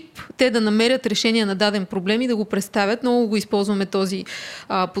екип, те да намерят решение на даден проблем и да го представят. Много го използваме този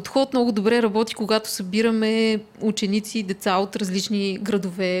подход. Много добре работи, когато събираме ученици, деца от различни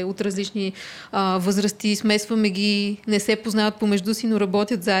градове, от различни възрасти, смесваме ги, не се познават помежду си, но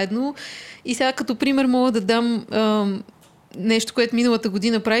работят заедно. И сега като пример мога да дам нещо, което миналата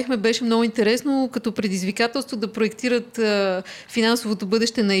година правихме, беше много интересно като предизвикателство да проектират финансовото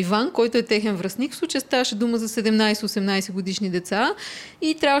бъдеще на Иван, който е техен връстник. В случая ставаше дума за 17-18 годишни деца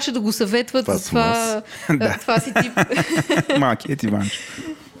и трябваше да го съветват за това. Това си тип. Малкият Иванчо.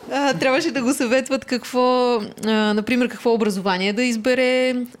 Трябваше да го съветват например, какво образование да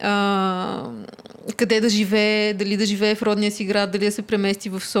избере, къде да живее, дали да живее в родния си град, дали да се премести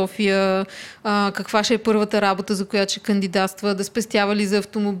в София, каква ще е първата работа, за която ще кандидатства, да спестява ли за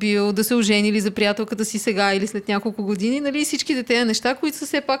автомобил, да се ожени ли за приятелката си сега или след няколко години. Нали, всичките тези неща, които са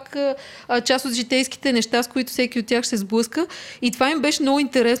все пак част от житейските неща, с които всеки от тях ще се сблъска. И това им беше много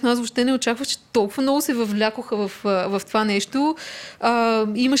интересно. Аз въобще не очаквах, че толкова много се въвлякоха в това нещо.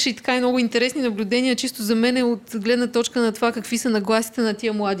 Имаше и така и много интересни наблюдения, чисто за мен от гледна точка на това какви са нагласите на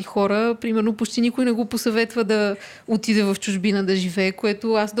тия млади хора. Примерно почти никой не го посъветва да отиде в чужбина да живее,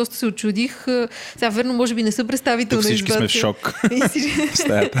 което аз доста се очудих. Сега, верно, може би не са представител на всички сме в шок.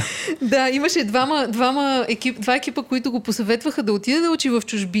 Да, имаше два екипа, които го посъветваха да отиде да учи в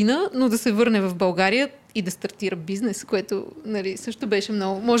чужбина, но да се върне в България и да стартира бизнес, което, нали, също беше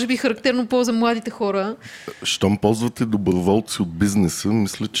много. Може би характерно по-за младите хора. Щом ползвате доброволци от бизнеса,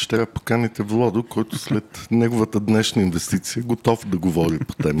 мисля, че трябва да поканите Владо, който след неговата днешна инвестиция е готов да говори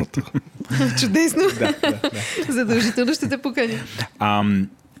по темата. Чудесно! Да. Задължително ще те поканя.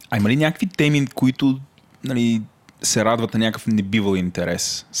 Има ли някакви теми, които, нали, се радват на някакъв небивал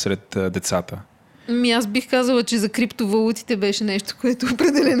интерес сред децата? Аз бих казала, че за криптовалутите беше нещо, което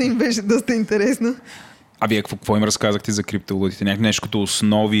определено им беше доста интересно. Вие какво им разказахте за криптовалутите? Нещо като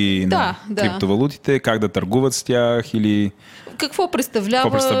основи на криптовалутите, как да търгуват с тях или... Какво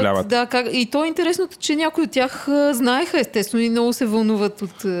представляват? Да, и то е интересното, че някои от тях знаеха естествено и много се вълнуват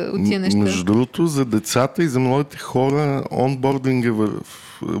от тия неща. Между другото, за децата и за младите хора онбординга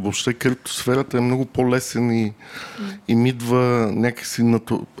въобще криптосферата е много по-лесен и им идва някакси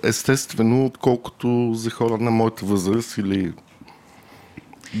естествено, отколкото за хора на моята възраст или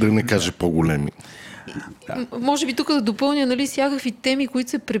да не кажа по-големи. Да. Може би тук да допълня, нали, всякакви теми, които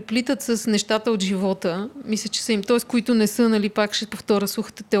се преплитат с нещата от живота. Мисля, че са им, т.е. които не са, нали, пак ще повторя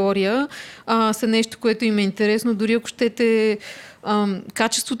сухата теория, са нещо, което им е интересно. Дори ако щете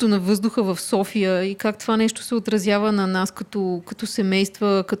качеството на въздуха в София и как това нещо се отразява на нас като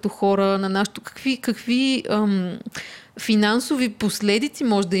семейства, като хора, на нашото... Какви финансови последици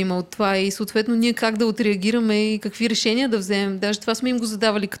може да има от това и съответно ние как да отреагираме и какви решения да вземем. Даже това сме им го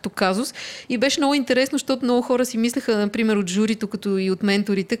задавали като казус. И беше много интересно, защото много хора си мислеха, например, от журито, като и от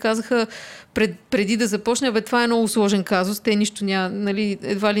менторите, казаха преди да започне, това е много сложен казус, те нищо няма, нали,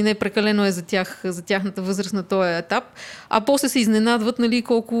 едва ли не прекалено е за тяхната възраст на този етап. А после се изненадват, нали,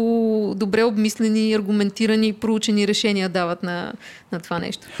 колко добре обмислени, аргументирани, проучени решения дават на това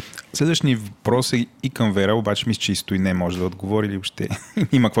нещо. Следващия въпрос е и към Вера, обаче мисля, че и Стойне може да отговори или въобще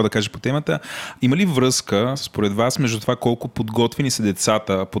има какво да каже по темата. Има ли връзка, според вас, между това колко подготвени са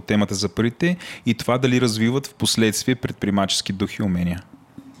децата по темата за парите и това дали развиват в последствие предприемачески дух и умения?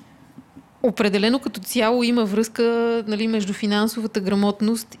 Определено като цяло има връзка, нали, между финансовата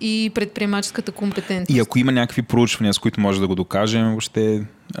грамотност и предприемаческата компетентност. И ако има някакви проучвания, с които може да го докажем, въобще...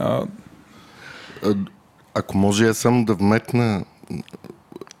 Ако може я само да вметна,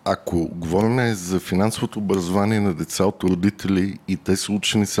 ако говорим за финансовото образование на деца от родители и те са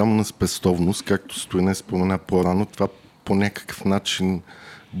учени само на спестовност, както Стойне спомена по-рано, това по някакъв начин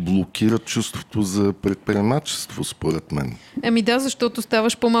блокира чувството за предприемачество, според мен. Да, защото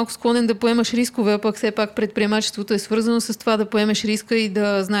ставаш по-малко склонен да поемаш рискове, а пък все пак предприемачеството е свързано с това да поемеш риска и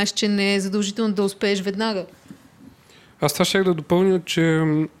да знаеш, че не е задължително да успееш веднага. Аз това щях да допълня, че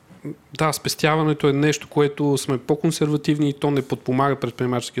да, спестяването е нещо, което сме по-консервативни и то не подпомага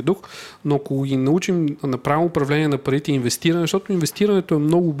предприемаческия дух, но ако ги научим направо управление на парите и инвестиране, защото инвестирането е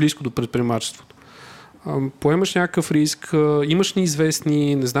много близко до предприемачеството. Поемаш някакъв риск, имаш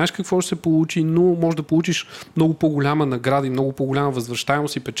неизвестни, не знаеш какво ще се получи, но може да получиш много по-голяма награда и много по-голяма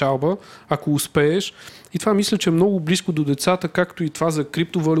възвръщаемост и печалба, ако успееш. И това мисля, че е много близко до децата, както и това за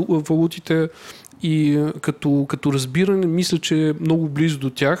криптовалутите. И като разбиране, мисля, че е много близо до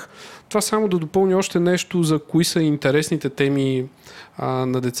тях. Това само да допълня още нещо за кои са интересните теми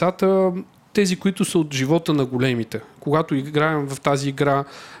на децата. Тези, които са от живота на големите. Когато играем в тази игра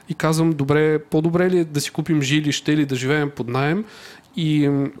и казвам, по-добре ли е да си купим жилище или да живеем под наем, и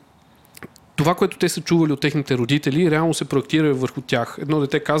това, което те са чували от техните родители, реално се проектира върху тях. Едно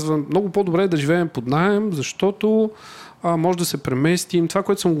дете казва, много по-добре е да живеем под наем, защото може да се преместим. Това,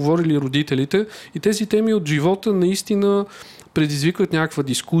 което съм говорили родителите, и тези теми от живота наистина предизвикват някаква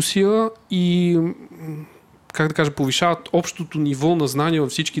дискусия и повишават общото ниво на знания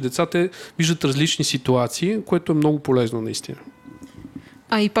във всички деца. Те виждат различни ситуации, което е много полезно наистина.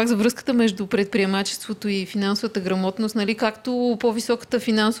 И пак за връзката между предприемачеството и финансовата грамотност, нали, както по-високата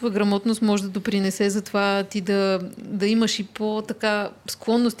финансова грамотност може да допринесе за това ти да имаш и по-така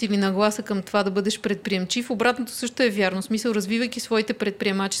склонност или нагласа към това да бъдеш предприемчив. Обратното също е вярно. В смисъл, развивайки своите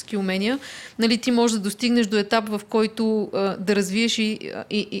предприемачески умения, нали, ти можеш да достигнеш до етап, в който да развиеш и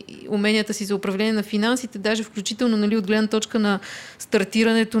уменията си за управление на финансите, даже включително, нали, от гледна точка на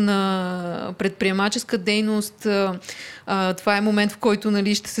стартирането на предприемаческа дейност. Това е момент, в който,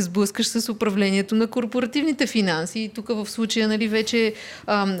 нали, ще се сблъскаш с управлението на корпоративните финанси. И тук в случая, нали, вече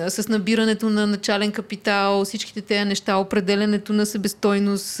с набирането на начален капитал, всичките тези неща, определенето на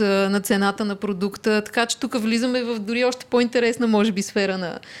себестойност, на цената на продукта. Така че тук влизаме в дори още по-интересна, може би,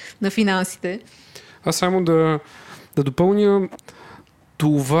 сфера на финансите. Аз само да допълня,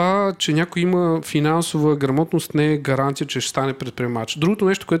 това, че някой има финансова грамотност, не е гаранция, че ще стане предприемач. Другото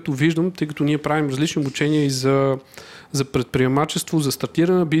нещо, което виждам, тъй като ние правим различни обучения и за предприемачество, за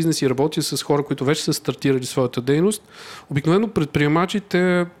стартиране на бизнес и работя с хора, които вече са стартирали своята дейност, обикновено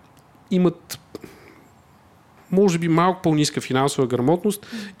предприемачите имат може би малко по-ниска финансова грамотност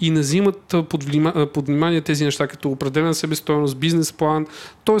и не взимат под внимание тези неща, като определена себестойност, бизнес план.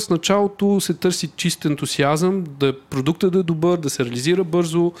 Тоест, в началото се търси чист ентусиазъм, продуктът да е добър, да се реализира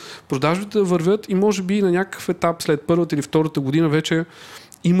бързо, продажбите да вървят и може би на някакъв етап след първата или втората година вече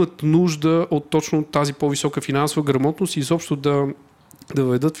имат нужда от точно тази по-висока финансова грамотност и изобщо да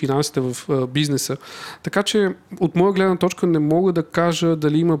въведат финансите в бизнеса. Така че от моя гледна точка не мога да кажа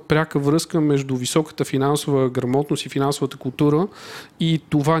дали има пряка връзка между високата финансова грамотност и финансовата култура и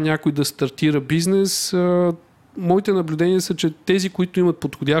това някой да стартира бизнес. Моите наблюдения са, че тези, които имат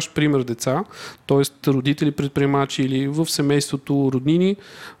подходящ пример деца, т.е. родители, предприемачи или в семейството роднини,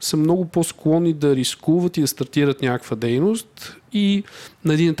 са много по-склонни да рискуват и да стартират някаква дейност и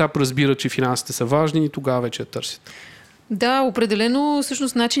на един етап разбират, че финансите са важни и тогава вече я търсят. Да, определено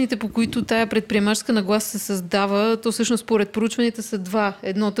всъщност начините, по които тая предприемаческа нагласа се създава, то всъщност според проучванията са два.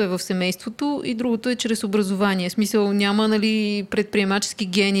 Едното е в семейството и другото е чрез образование. В смисъл няма, нали, предприемачески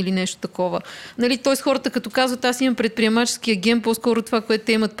ген или нещо такова. Нали, т.е. хората като казват, аз имам предприемаческия ген, по-скоро това, което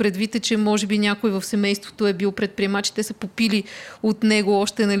те имат предвид е, че може би някой в семейството е бил предприемач, те са попили от него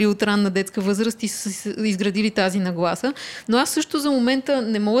още, нали, от ранна детска възраст и са изградили тази нагласа. Но аз също за момента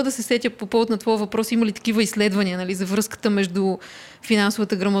не мога да се сетя по повод на твоя въпрос, има ли такива изследвания, нали, за връзката между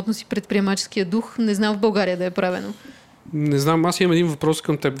финансовата грамотност и предприемаческия дух. Не знам в България да е правено. Не знам, аз имам един въпрос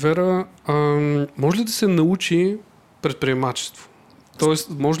към теб, Вера. Може ли да се научи предприемачество? Тоест,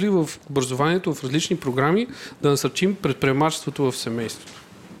 може ли в образованието, в различни програми да насърчим предприемачеството в семейството?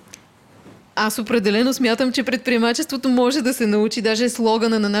 Аз определено смятам, че предприемачеството може да се научи. Даже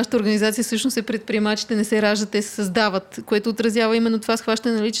слогана на нашата организация всъщност е предприемачите не се раждат, те се създават, което отразява именно това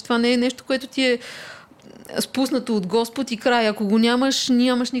схващане, нали, че това не е нещо, което ти е спуснато от Господ и край. Ако го нямаш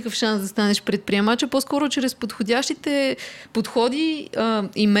никакъв шанс да станеш предприемача. По-скоро чрез подходящите подходи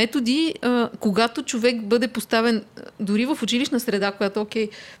и методи, когато човек бъде поставен дори в училищна среда, която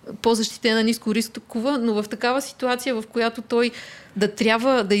по-защитена, ниско рискова, но в такава ситуация, в която той да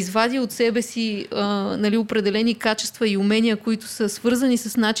трябва да извади от себе си определени качества и умения, които са свързани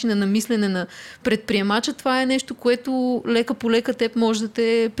с начина на мислене на предприемача, това е нещо, което лека по лека теб може да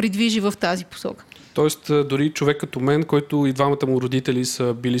те придвижи в тази посока. Тоест, дори човек като мен, който и двамата му родители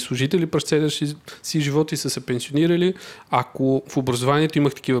са били служители през целия си живот и са се пенсионирали, ако в образованието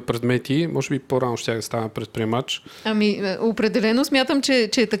имах такива предмети, може би по-рано ще да стана предприемач. Определено смятам, че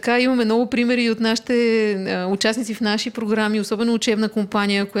е така. Имаме много примери от нашите участници в наши програми, особено учебна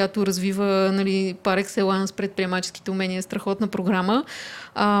компания, която развива par excellence предприемаческите умения, страхотна програма,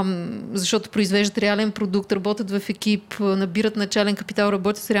 защото произвеждат реален продукт, работят в екип, набират начален капитал,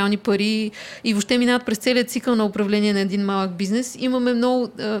 работят с реални пари и въобще минават през целият цикъл на управление на един малък бизнес. Имаме много,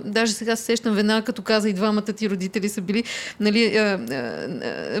 даже сега се сещам веднага, като каза и двамата ти родители са били,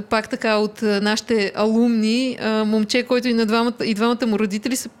 пак така от нашите алумни, момче, който и двамата му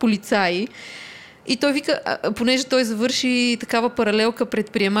родители са полицаи. И той вика, понеже той завърши такава паралелка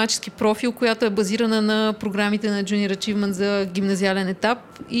предприемачески профил, която е базирана на програмите на Junior Achievement за гимназиален етап,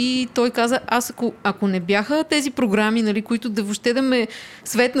 и той каза, аз ако не бяха тези програми, които да въобще да ме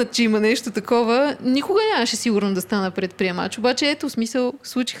светнат, че има нещо такова, никога нямаше сигурно да стана предприемач. Обаче ето, смисъл,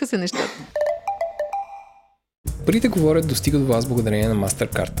 случиха се нещата. Парите говорят достига до вас благодарение на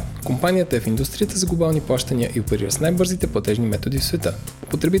MasterCard. Компанията е в индустрията за глобални плащания и оперира с най-бързите платежни методи в света.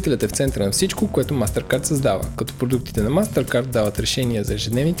 Потребителят е в центъра на всичко, което MasterCard създава, като продуктите на MasterCard дават решения за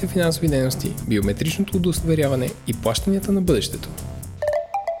ежедневните финансови дейности, биометричното удостоверяване и плащанията на бъдещето.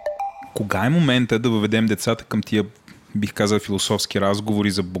 Кога е момента да въведем децата към тия, бих казал, философски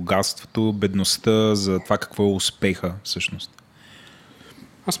разговори за богатството, бедността, за това какво е успеха всъщност?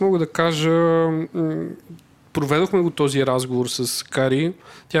 Аз мога да кажа... Проведохме го този разговор с Кари.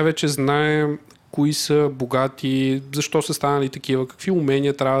 Тя вече знае кои са богати, защо са станали такива, какви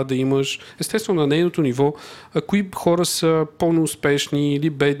умения трябва да имаш. Естествено, на нейното ниво, кои хора са по-неуспешни или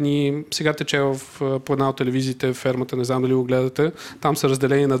бедни. Сега тече по една от телевизиите Фермата, не знам дали го гледате. Там са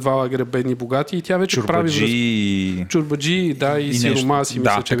разделени на два лагеря, бедни и богати. И тя вече прави... Чурбаджи, да, и сиромаси,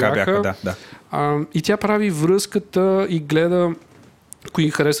 мисля, че бяха. Да. И тя прави връзката и гледа кои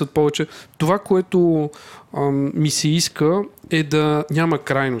харесват повече. Това, което ми се иска, е да няма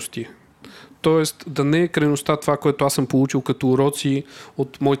крайности. Тоест да не е крайността това, което аз съм получил като уроци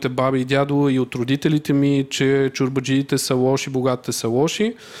от моите баби и дядо и от родителите ми, че чурбаджиите са лоши, богатите са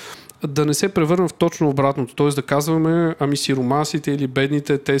лоши, да не се превърна в точно обратното. Тоест да казваме, сиромасите или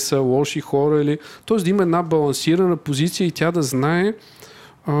бедните, те са лоши хора. Тоест да има една балансирана позиция и тя да знае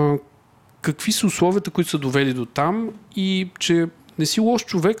какви са условията, които са довели до там, и че не си лош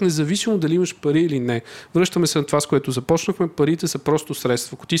човек, независимо дали имаш пари или не. Връщаме се на това, с което започнахме. Парите са просто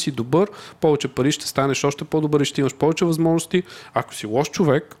средства. Ако ти си добър, повече пари ще станеш още по-добър и ще имаш повече възможности. Ако си лош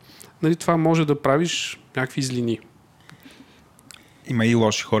човек, това може да правиш някакви злини. Има и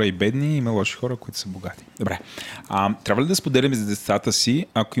лоши хора и бедни, има лоши хора, които са богати. Добре. Трябва ли да споделяме за децата си,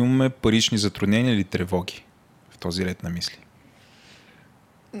 ако имаме парични затруднения или тревоги в този ред на мисли?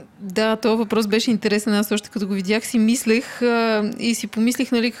 Да, този въпрос беше интересен. Аз още като го видях си мислех и си помислих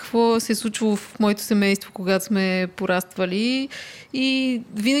какво се е случвало в моето семейство, когато сме пораствали, и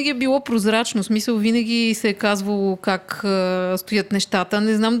винаги е било прозрачно. В смисъл, винаги се е казвало как стоят нещата.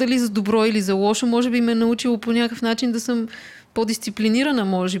 Не знам дали за добро или за лошо. Може би ме е научило по някакъв начин да съм по-дисциплинирана,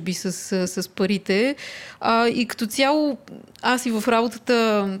 може би, с парите. И като цяло аз и в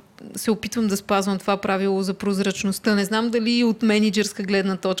работата се опитвам да спазвам това правило за прозрачността. Не знам дали от мениджърска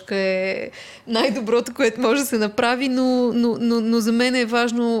гледна точка е най-доброто, което може да се направи, но за мен е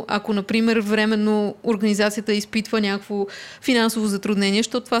важно, ако, например, временно организацията изпитва някакво финансово затруднение,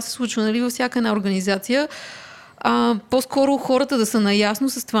 защото това се случва във всяка една организация, по-скоро хората да са наясно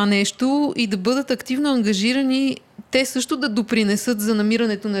с това нещо и да бъдат активно ангажирани, те също да допринесат за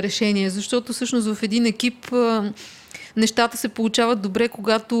намирането на решение, защото всъщност в един екип нещата се получават добре,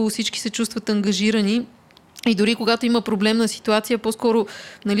 когато всички се чувстват ангажирани, и дори когато има проблемна ситуация, по-скоро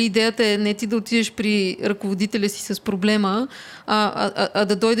идеята е не ти да отидеш при ръководителя си с проблема, а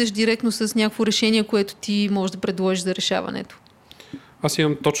да дойдеш директно с някакво решение, което ти можеш да предложиш за решаването. Аз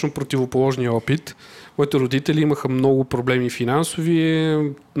имам точно противоположния опит. Моите родители имаха много проблеми финансови,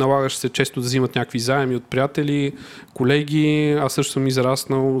 налагаше се често да взимат някакви заеми от приятели, колеги. Аз също съм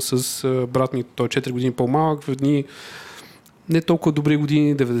израснал с брат ми, той е 4 години по-малък, в едни не толкова добри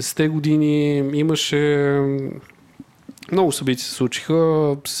години, 90-те години. Имаше много събития се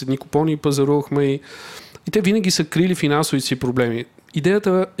случиха, с едни купони пазарувахме и те винаги са крили финансовите си проблеми.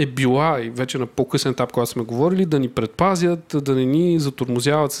 Идеята е била, и вече на по-късен етап, когато сме говорили, да ни предпазят, да не ни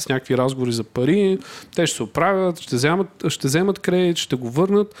затормозяват с някакви разговори за пари. Те ще се оправят, ще вземат кредит, ще го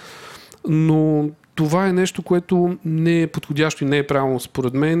върнат. Но това е нещо, което не е подходящо и не е правилно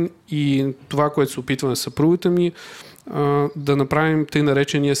според мен, и това, което се опитваме с съпругата ми, да направим тъй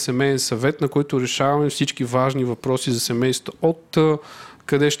наречения семейен съвет, на който решаваме всички важни въпроси за семейството. От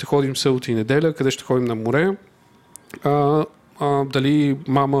къде ще ходим събота и неделя, къде ще ходим на море, дали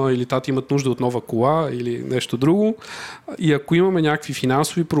мама или тата имат нужда от нова кола или нещо друго. И ако имаме някакви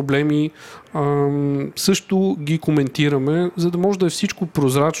финансови проблеми, също ги коментираме, за да може да е всичко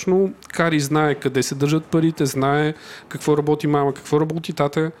прозрачно. Кари знае къде се държат парите, знае какво работи мама, какво работи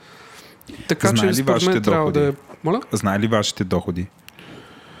тата. Така знае че според мен трябва да е... Моля? Знае ли вашите доходи?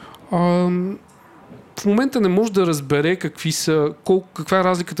 В момента не може да разбере каква е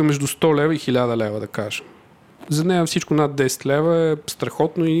разликата между 100 лева и 1000 лева, да кажем. За нея всичко над 10 лева е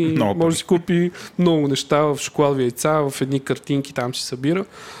страхотно и може да си купи много неща в шоколадови яйца, в едни картинки, там си събира.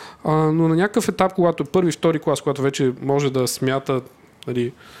 Но на някакъв етап, когато е първи, втори клас, когато вече може да смята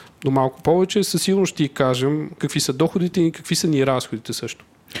до малко повече, със сигурност ще ти кажем какви са доходите и какви са ни разходите също.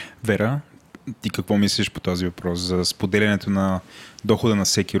 Вера, ти какво мислиш по този въпрос за споделянето на дохода на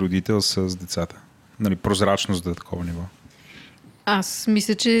всеки родител с децата? Прозрачност до такова ниво. Аз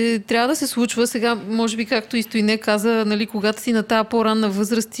мисля, че трябва да се случва. Сега, може би, както и Стойне каза, когато си на тази по-ранна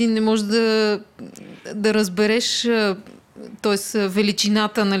възраст, ти не можеш да разбереш т.е.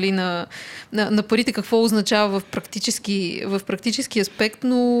 величината на парите, какво означава в практически аспект,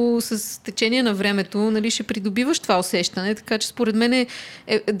 но с течение на времето ще придобиваш това усещане. Така че според мен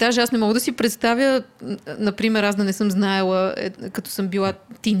даже аз не мога да си представя, например, аз да не съм знаела, като съм била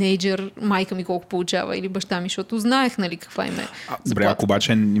тинейджър, майка ми колко получава или баща ми, защото знаех каква им е заплата. Добре, ако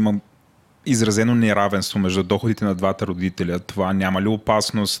обаче има изразено неравенство между доходите на двата родителя, това няма ли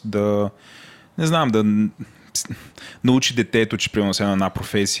опасност да научи детето, че примерно една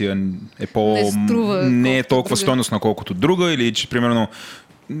професия не е толкова стойностна колкото друга, или че примерно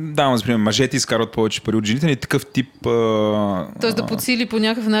мъжете изкарват повече пари от жените, и такъв тип... Тоест да подсили по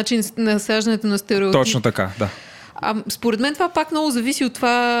някакъв начин насаждането на стереотип. Точно така, да. Според мен това пак много зависи от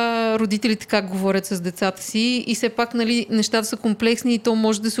това родителите как говорят с децата си, и все пак нещата са комплексни и то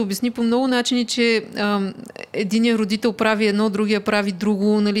може да се обясни по много начини, че единият родител прави едно, другия прави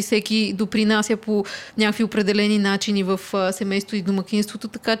друго, всеки допринася по някакви определени начини в семейството и домакинството,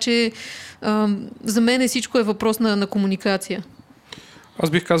 така че за мен всичко е въпрос на комуникация. Аз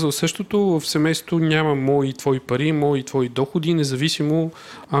бих казал същото. В семейството няма мои и твои пари, мои и твои доходи, независимо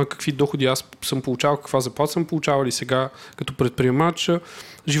какви доходи аз съм получавал, каква заплата съм получавал и сега като предприемач.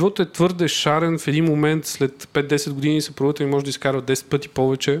 Животът е твърде шарен. В един момент след 5-10 години съпругата ми може да изкарва 10 пъти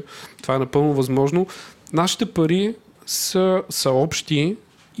повече. Това е напълно възможно. Нашите пари са общи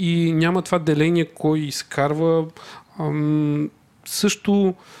и няма това деление кой изкарва.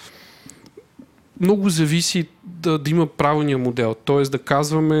 Също много зависи да има правилния модел. Т.е. да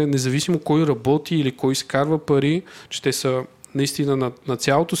казваме, независимо кой работи или кой изкарва пари, че те са наистина на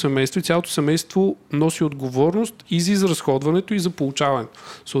цялото семейство, и цялото семейство носи отговорност и за изразходването, и за получаването.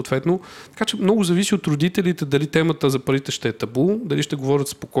 Съответно, така че много зависи от родителите дали темата за парите ще е табу, дали ще говорят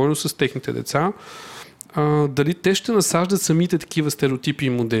спокойно с техните деца, дали те ще насаждат самите такива стереотипи и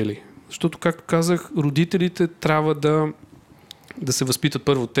модели. Защото, както казах, родителите трябва да се възпитат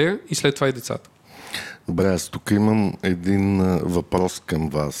първо те и след това и децата. Добре, аз тук имам един въпрос към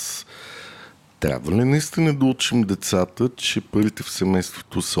вас. Трябва ли наистина да учим децата, че парите в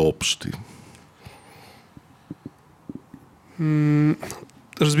семейството са общи?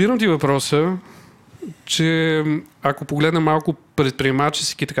 Разбирам ти въпроса, че ако погледна малко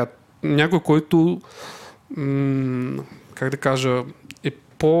предприемачески, така, някой, който е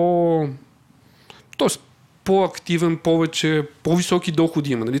по-активен, по-високи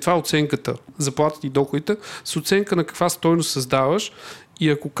доходи има. Това е оценката. Заплатите и доходите с оценка на каква стойност създаваш, и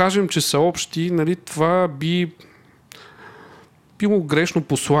ако кажем, че са общи, това би било грешно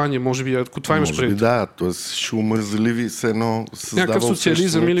послание, може би, ако това имаш предвид. Да, т.е. ще умързаливи се едно създава някакъв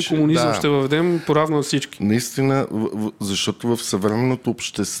социализъм или комунизъм ще въведем поравно на всички. Наистина, защото в съвременното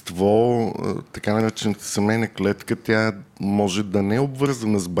общество така наречената семейна клетка, тя може да не е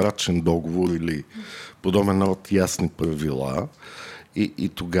обвързана с брачен договор или подобен род ясни правила. И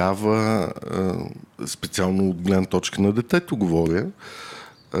тогава, специално от гледна точка на детето говоря,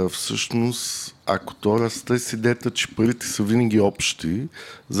 всъщност, ако то расте с идеята, че парите са винаги общи,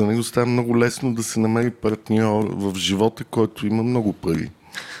 за него става много лесно да се намери партньор в живота, който има много пари.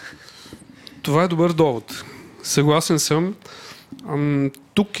 Това е добър довод. Съгласен съм.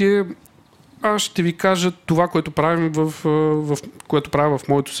 Тук аз ще ви кажа това, което правим което правя в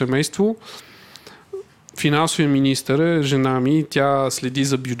моето семейство. Финансовият министър е жена ми, тя следи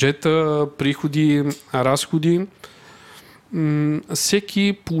за бюджета, приходи, разходи.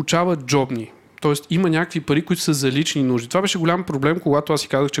 Всеки получава джобни. Тоест има някакви пари, които са за лични нужди. Това беше голям проблем, когато аз си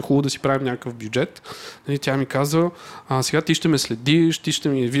казах, че е хубаво да си правим някакъв бюджет. Тя ми каза, сега ти ще ме следиш, ти ще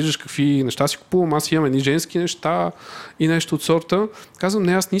ми виждаш какви неща си купувам, аз имам едни женски неща и нещо от сорта. Казвам,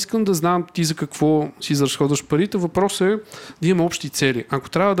 не, аз не искам да знам ти за какво си изразходваш парите. Въпросът е да имаме общи цели. Ако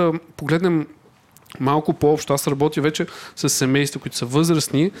трябва да погледнем малко по-общо, аз работя вече с семейства, които са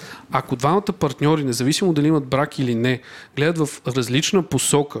възрастни. Ако двамата партньори, независимо дали имат брак или не, гледат в различна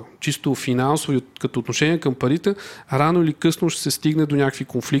посока, чисто финансово и като отношение към парите, рано или късно ще се стигне до някакви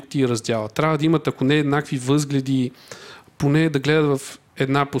конфликти и раздяла. Трябва да имат, ако не еднакви възгледи, поне да гледат в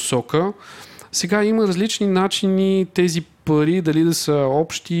една посока. Сега има различни начини тези пари, дали да са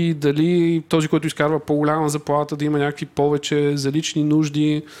общи, дали този, който изкарва по-голяма заплата, да има някакви повече за лични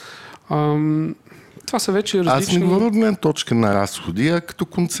нужди. Това са вече различни... Аз не говоря от гледна точка на разходи, а като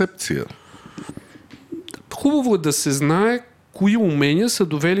концепция. Хубаво е да се знае кои умения са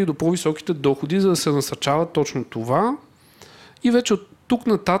довели до по-високите доходи, за да се насърчава точно това. И вече от тук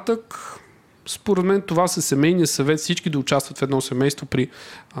нататък, според мен, това със семейния съвет, всички да участват в едно семейство при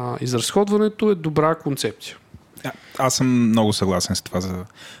изразходването е добра концепция. Аз съм много съгласен с това.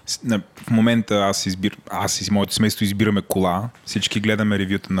 В момента аз и моето семейство избираме кола. Всички гледаме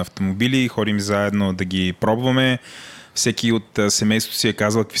ревюта на автомобили, ходим заедно да ги пробваме. Всеки от семейството си е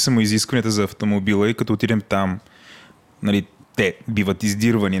казал какви са му изискванията за автомобила и като отидем там, нали, те биват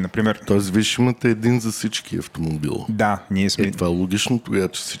издирвани, например. Тоест, виж, имате един за всички автомобил. Да, ние сме... Това е логично, тогава,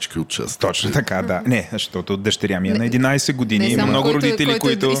 че всички участват. Точно така, да. Не, защото дъщеря ми е на 11 години. Има много родители,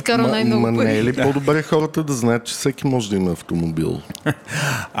 които... Не е ли по-добре хората да знаят, че всеки може да има автомобил?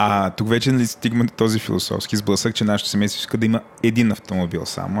 Тук вече стигаме до този философски сблъсък, че нашето семейство иска да има един автомобил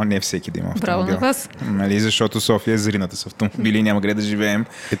само, а не всеки да има автомобил. Браво на вас. Нали, защото София е зрината с автомобили и няма къде да живеем.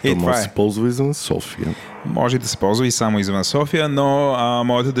 Може да се ползва извън София. Може да се ползва и само извън София, но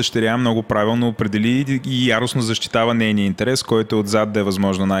моята дъщеря много правилно определи и яростно защитава нейния интерес, който отзад да е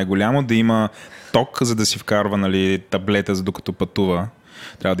възможно най-голямо, да има ток, за да си вкарва, нали, таблета, за докато пътува.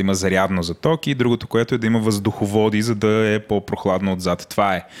 Трябва да има зарядно за ток и другото, което е да има въздуховоди, за да е по-прохладно отзад.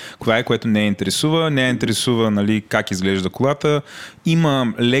 Това е, което не я интересува. Не я интересува, нали, как изглежда колата.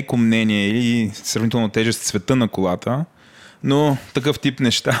 Има леко мнение или сравнително тежест цвета на колата, но такъв тип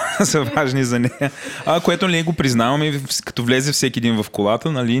неща са важни за нея. Което ние го признаваме, като влезе всеки един в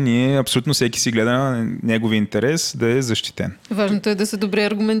колата, нали, ние абсолютно всеки си гледа неговия интерес да е защитен. Важното е да са добре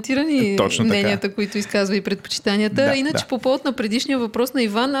аргументирани мненията, които изказва и предпочитанията. Да, иначе по повод на предишния въпрос на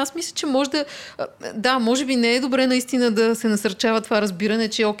Иван, аз мисля, че може би не е добре наистина да се насърчава това разбиране,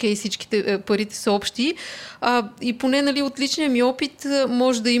 че окей, всичките парите са общи. И поне, нали, от личния ми опит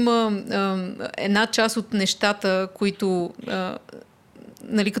може да има една част от нещата, които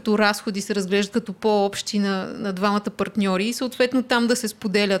нали, като разходи се разглеждат като по-общи на двамата партньори и съответно там да се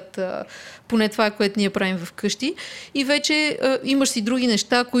споделят поне това, което ние правим вкъщи. И вече имаш си други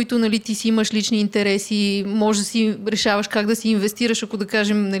неща, които, нали, ти си имаш лични интереси, може да си решаваш как да си инвестираш, ако да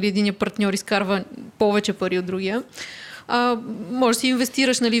кажем, нали, единия партньор изкарва повече пари от другия. Може да си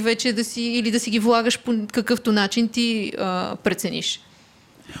инвестираш, нали, вече или да си ги влагаш по какъвто начин ти прецениш.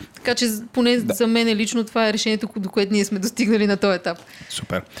 Така че поне за мен лично това е решението, до което ние сме достигнали на този етап.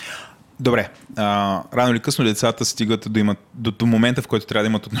 Супер. Добре. Рано или късно децата стигат до момента, в който трябва да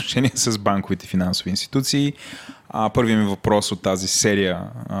имат отношение с банковите финансови институции. Първият ми въпрос от тази серия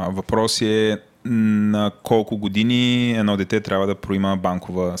въпрос е на колко години едно дете трябва да проима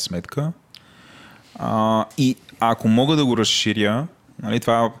банкова сметка. И ако мога да го разширя, нали,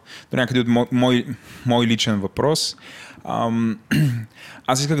 това до някъде от мой личен въпрос,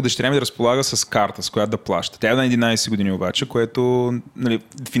 аз исках дъщеря ми да разполага с карта, с която да плаща. Тя е на 11 години обаче, което, нали,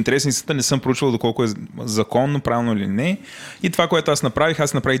 в интерес на истината не съм проучвал доколко е законно, правилно или не. И това, което аз направих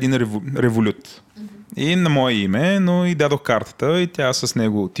един револют. И на мое име, но и дадох картата и тя с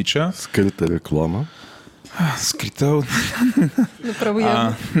него тича. Скрита реклама. Скрита. Направо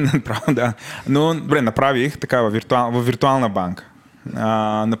явно. Направо, да. Но, добре, направих така във виртуална банка.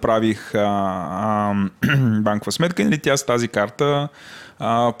 Направих банкова сметка, или тя с тази карта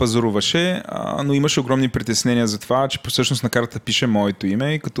пазаруваше, но имаше огромни притеснения за това, че всъщност на картата пише моето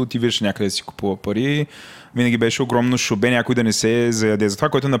име и като отиваш някъде да си купува пари, винаги беше огромно шубе някой да не се заяде. За това,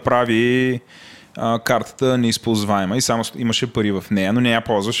 което направи картата неизползваема и само имаше пари в нея, но не я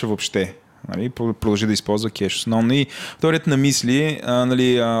ползваше въобще. Нали, продължи да използва кеш основно. И вторият на мисли,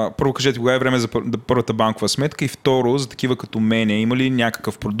 нали, първо кажете кога е време за първата банкова сметка и второ, за такива като мене, има ли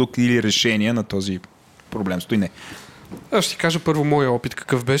някакъв продукт или решение на този проблем? Стойне. Аз ще ти кажа първо моя опит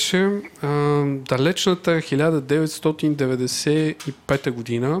какъв беше. Далечната 1995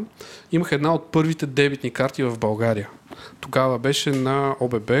 година имах една от първите дебитни карти в България. Тогава беше на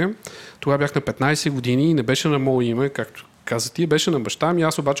ОББ. Тогава бях на 15 години и не беше на мое име, както каза ти, беше на баща ми.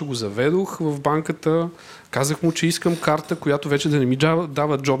 Аз обаче го заведох в банката. Казах му, че искам карта, която вече да не ми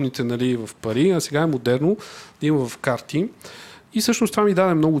дава джобните, нали, в пари, а сега е модерно да има в карти. И всъщност това ми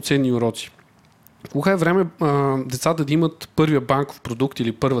даде много ценни уроци. Кога е време децата да имат първия банков продукт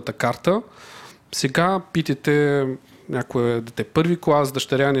или първата карта, сега питайте някое дете първи клас,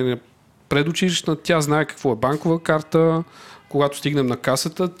 дъщеря ни е предучилищна, тя знае какво е банкова карта. Когато стигнем на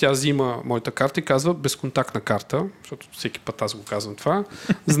касата, тя взима моята карта и казва безконтактна карта, защото всеки път аз го казвам това.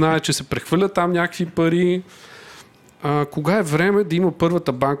 Знае, че се прехвърля там някакви пари. Кога е време да има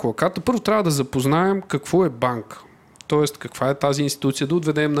първата банкова карта? Първо трябва да запознаем какво е банка. Тоест, каква е тази институция, да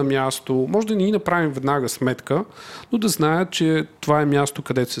отведем на място. Може да ни направим веднага сметка, но да знаят, че това е място,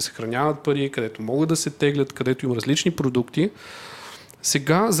 където се съхраняват пари, където могат да се теглят, където има различни продукти.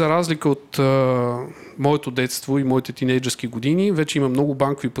 Сега, за разлика от моето детство и моите тинейджърски години, вече има много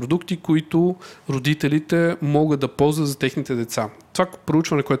банкови продукти, които родителите могат да ползват за техните деца. Това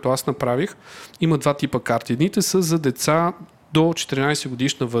проучване, което аз направих, има два типа карти. Едните са за деца до 14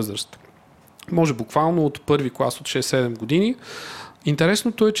 годишна възраст. Може буквално от първи клас от 6-7 години.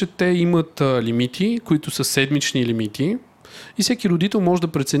 Интересното е, че те имат лимити, които са седмични лимити. И всеки родител може да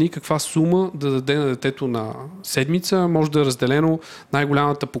прецени каква сума да даде на детето на седмица. Може да е разделено,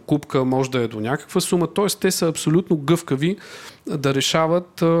 най-голямата покупка може да е до някаква сума. Т.е. те са абсолютно гъвкави да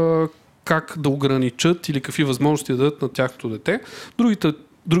решават как да ограничат или какви възможности да дадат на тяхното дете.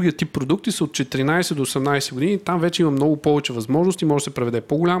 Другият тип продукти са от 14 до 18 години. Там вече има много повече възможности. Може да се преведе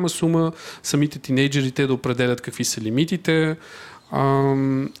по-голяма сума. Самите тинейджерите да определят какви са лимитите.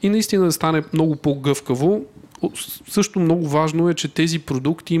 И наистина да стане много по-гъвкаво. Също много важно е, че тези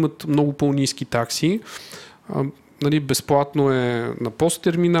продукти имат много по-ниски такси. Безплатно е на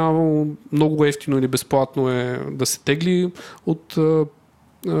посттерминал, много ефтино или безплатно е да се тегли от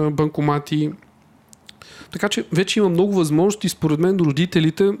банкомати. Така че вече има много възможности. Според мен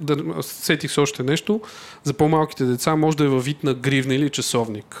родителите, сетих се още нещо, за по-малките деца може да е във вид на гривна или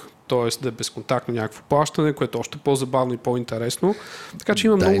часовник. Т.е. да е безконтактно някакво плащане, което е още по-забавно и по-интересно. Така че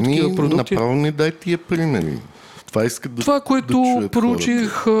има много такива продукти. Направо не дай тия примери. Това, което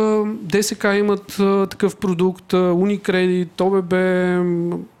проучих, ДСК имат такъв продукт, Unicredit, ОББ,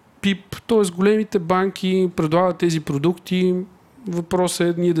 ПИП, т.е. големите банки предлагат тези продукти.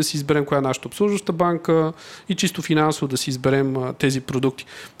 Въпросът е ние да си изберем коя е нашата обслужваща банка и чисто финансово да си изберем тези продукти.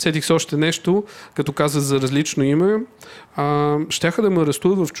 Сетих се още нещо, като каза за различно име. Щяха да ме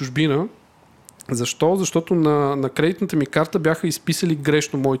арестуват в чужбина. Защо? Защото на кредитната ми карта бяха изписали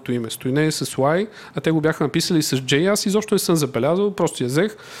грешно моето име. Стойне е с Y, а те го бяха написали с J. Аз изобщо не съм забелязал, просто я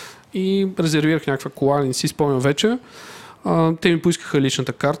взех и резервирах някаква кола, не си спомням вече. Те ми поискаха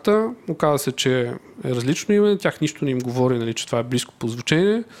личната карта, оказа се, че е различно име, тях нищо не им говори, нали, че това е близко по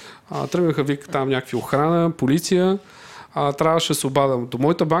звучение. Тръгнаха вика там някакви охрана, полиция. Трябваше да се обадам до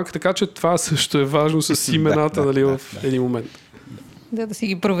моята банка, така че това също е важно с имената, нали, в един момент. Да си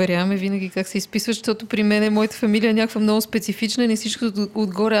ги проверяваме винаги как се изписва, защото при мен моята фамилия е някаква много специфична. Не всичко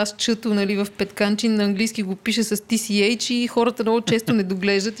отгоре аз чето, нали, в Петканчин на английски го пише с TCH и хората много често не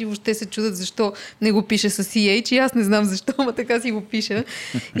доглеждат и въобще се чудят защо не го пише с CH и аз не знам защо, но така си го пиша.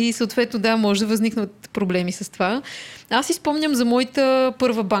 И съответно да, може да възникнат проблеми с това. Аз си спомням за моята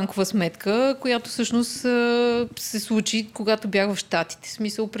първа банкова сметка, която всъщност се случи, когато бях в Щатите. В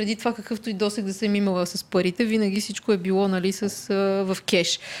смисъл, преди това какъвто и досег да съм имала с парите, винаги всичко е било, нали, в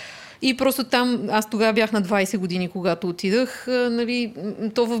кеш. И просто там, аз тогава бях на 20 години, когато отидах, нали,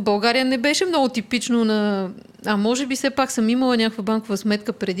 то в България не беше много типично може би все пак съм имала някаква банкова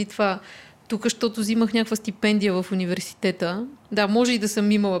сметка преди това, тук, защото взимах някаква стипендия в университета. Да, може и да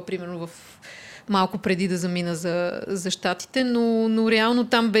съм имала, примерно, малко преди да замина за Щатите, но реално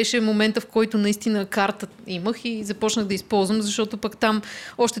там беше момента, в който наистина карта имах и започнах да използвам, защото пък там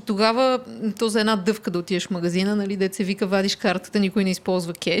още тогава то за една дъвка да отидеш в магазина, нали, дет се вика, вадиш картата, никой не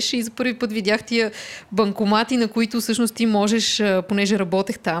използва кеш и за първи път видях тия банкомати, на които всъщност ти можеш, понеже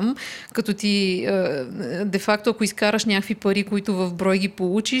работех там, като ти де-факто, ако изкараш някакви пари, които в брой ги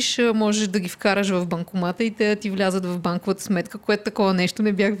получиш, можеш да ги вкараш в банкомата и те ти влязат в банковата сметка, което такова нещо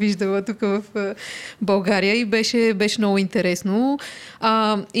не бях виждала тук в България и беше много интересно.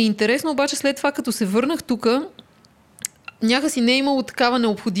 И интересно обаче след това, като се върнах тук, някакси не е имало такава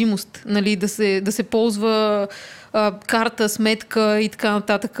необходимост, нали, да се ползва карта, сметка и така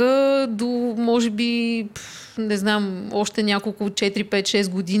нататък, до може би, не знам, още няколко 4, 5, 6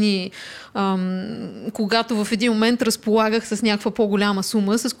 години, когато в един момент разполагах с някаква по-голяма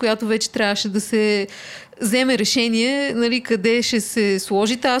сума, с която вече трябваше да се вземе решение, нали, къде ще се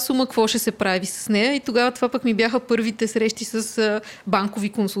сложи тази сума, какво ще се прави с нея. И тогава това пък ми бяха първите срещи с банкови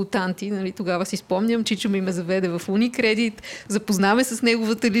консултанти. Нали, тогава си спомням, Чичо ми ме заведе в Уникредит, запознаме с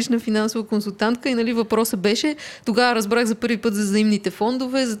неговата лична финансова консултантка и нали, въпросът беше, тогава разбрах за първи път за взаимните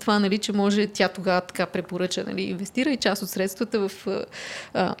фондове, за това, нали, че може тя тогава така препоръча, нали, инвестира и част от средствата в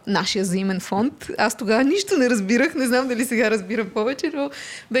нашия взаимен фонд. Аз тогава нищо не разбирах, не знам дали сега разбирам повече, но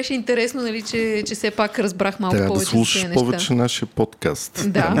беше интересно, нали, че все пак разбрах малко трябва повече. Трябва да слушаш повече нашия подкаст.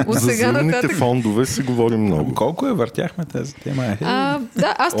 Да, от сега за нататък. взаимните фондове се говори много. Колко въртяхме тази тема?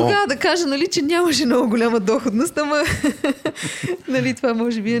 Да, аз тогава да кажа, нали, че нямаше много голяма доходност, ама нали, това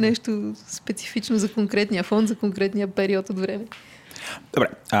може би е нещо специфично за конкретния фонд, за конкретния период от време. Добре,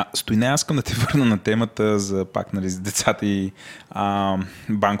 Стойне, аз искам да те върна на темата за пак, нали, за децата и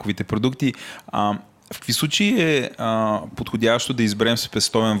банковите продукти. В какви случаи е подходящо да изберем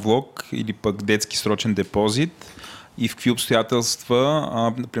спестовен влог или пък детски срочен депозит и в какви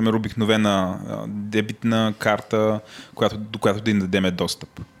обстоятелства, например, обикновена дебитна карта, до която да им дадем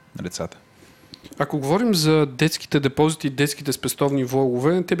достъп на децата? Ако говорим за детските депозити и детските спестовни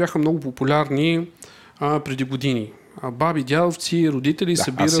влогове, те бяха много популярни преди години. Баби, дядовци, родители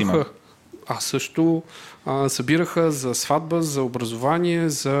събираха... Аз също събираха за сватба, за образование,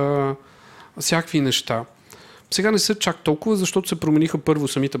 за всякакви неща. Сега не са чак толкова, защото се промениха първо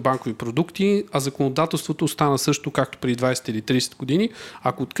самите банкови продукти, а законодателството остана също както преди 20 или 30 години.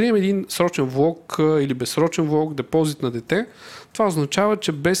 Ако открием един срочен влог или безсрочен влог, депозит на дете, това означава,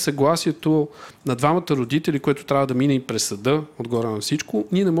 че без съгласието на двамата родители, което трябва да мине и през съда, отгоре на всичко,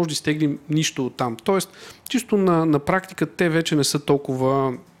 ние не можем да изтеглим нищо от там. Тоест, чисто на практика те вече не са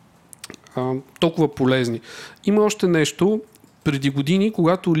толкова полезни. Има още нещо. Преди години,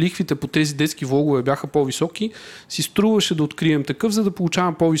 когато лихвите по тези детски влогове бяха по-високи, си струваше да открием такъв, за да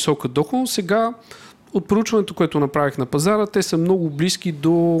получавам по-висока доходност. Сега от проучването, което направих на пазара, те са много близки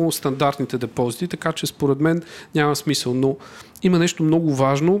до стандартните депозити, така че според мен няма смисъл. Но има нещо много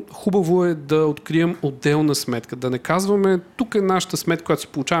важно. Хубаво е да открием отделна сметка. Да не казваме, тук е нашата сметка, която си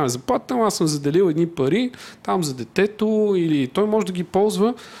получаваме заплата, аз съм заделил едни пари там за детето или той може да ги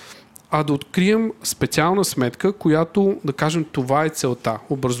ползва, а да открием специална сметка, която, да кажем, това е целта.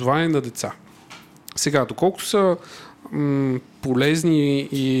 Образование на деца. Сега, доколкото са полезни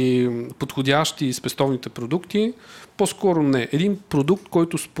и подходящи спестовните продукти, по-скоро не. Един продукт,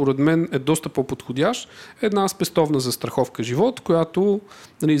 който според мен е доста по-подходящ, е една спестовна застраховка живот, която,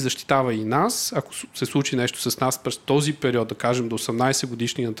 нали, защитава и нас, ако се случи нещо с нас през този период, да кажем до 18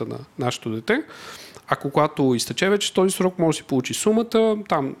 годишнината на нашето дете, а когато изтече вече този срок, може да си получи сумата,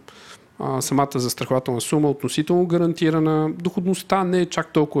 там самата застрахователна сума относително гарантирана. Доходността не е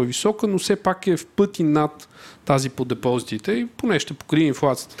чак толкова висока, но все пак е в пъти над тази по депозитите и поне ще покрие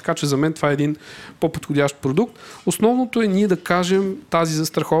инфлацията. Така че за мен това е един по-подходящ продукт. Основното е ние да кажем тази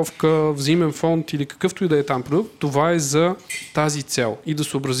застраховка, взаимен фонд или какъвто и да е там продукт, това е за тази цел и да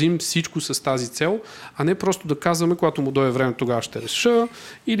съобразим всичко с тази цел, а не просто да казваме, когато му дойде време, тогава ще реша,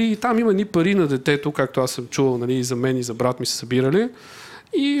 или там има ни пари на детето, както аз съм чувал, нали, за мен и за брат ми се събирали,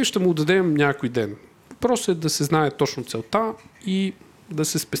 и ще му дадем някой ден. Просто е да се знае точно целта и да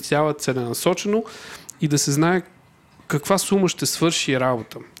се спестява целенасочено и да се знае каква сума ще свърши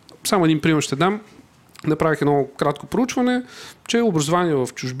работа. Само един пример ще дам. Направих едно кратко проучване, че образование в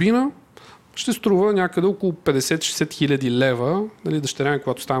чужбина ще струва някъде около 50-60 хиляди лева, нали, дъщеря,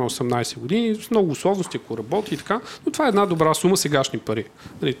 когато стане 18 години, с много условности, ако работи и така, но това е една добра сума сегашни пари.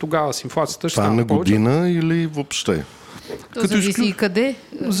 Нали, тогава с инфлацията ще стане повече. Това на година или въобще? Зависи и къде.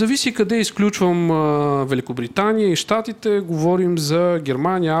 Зависи къде изключвам Великобритания и Щатите. Говорим за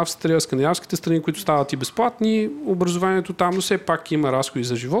Германия, Австрия, скандинавските страни, които стават и безплатни. Образованието там, но все пак има разходи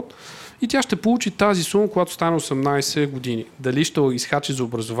за живот. И тя ще получи тази сума, когато стане 18 години. Дали ще изхачи за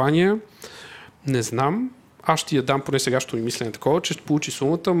образование, не знам. Аз ще я дам, поне сегашното ми мислене такова, че ще получи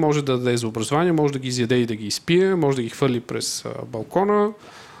сумата, може да даде за образование, може да ги изяде и да ги изпие, може да ги хвърли през балкона.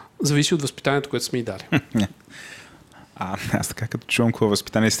 Зависи от възпитанието, което сме й дали. Аз така като чувам какво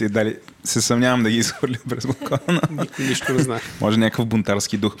възпитание сте дали, се съмнявам да ги изхвърля през балкона. Никой нищо не знае. Може някакъв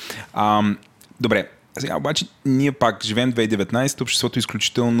бунтарски дух. Добре, сега обаче ние пак живеем 2019, обществото е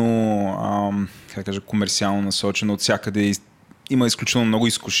изключително комерциално насочено, от всякъде има изключително много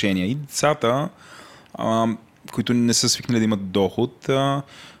изкушения. И децата, които не са свикнали да имат доход,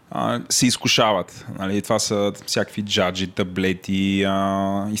 се изкушават. Нали? Това са всякакви джаджи, таблети,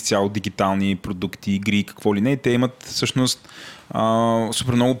 изцяло дигитални продукти, игри, какво ли не. И те имат всъщност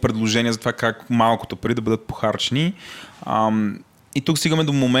супер много предложения за това как малкото пари да бъдат похарчени. И тук стигаме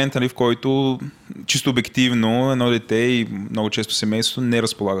до момента, нали, в който чисто обективно едно дете и много често семейството не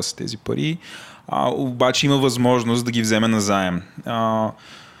разполага с тези пари, обаче има възможност да ги вземе назаем.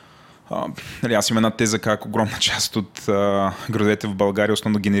 Аз имам една теза как огромна част от градовете в България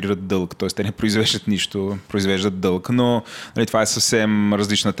основно генерират дълг, т.е. те не произвеждат нищо, произвеждат дълг, но нали, това е съвсем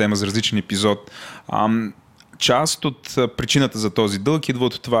различна тема за различен епизод. Част от причината за този дълг идва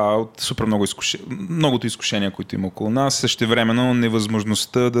от това, от супер многото изкушения, които има около нас, същевременно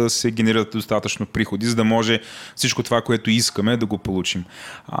невъзможността да се генерират достатъчно приходи, за да може всичко това, което искаме, да го получим.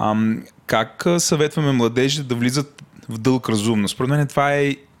 Как съветваме младежи да влизат в дълг разумно? Според мен това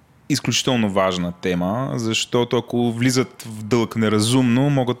е изключително важна тема, защото ако влизат в дълг неразумно,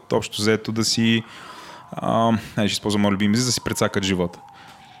 могат общо взето да си, ще използвам моят любим език, да си прецакат живота.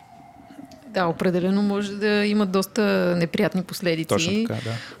 Да, определено може да има доста неприятни последици. Точно така,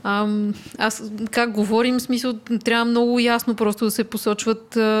 да. Аз как говорим, в смисъл, трябва много ясно просто да се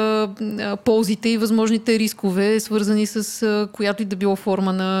посочват ползите и възможните рискове, свързани с която и да било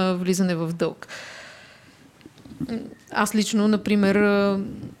форма на влизане в дълг. Аз лично, например,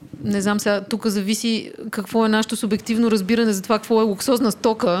 не знам сега, тук зависи какво е нашето субективно разбиране за това какво е луксозна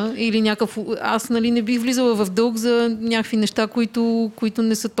стока или някакъв... Аз нали, не бих влизала в дълг за някакви неща, които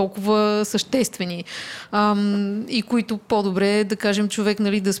не са толкова съществени и които по-добре, да кажем, човек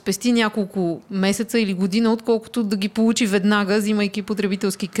нали, да спести няколко месеца или година, отколкото да ги получи веднага, взимайки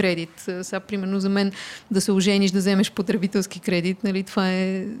потребителски кредит. Сега, примерно, за мен да се ожениш, да вземеш потребителски кредит, нали, това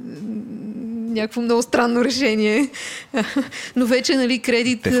е някакво много странно решение. Но вече, нали,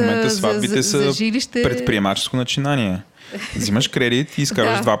 кредит в момента сватбите за жилище... предприемаческо начинание. Взимаш кредит и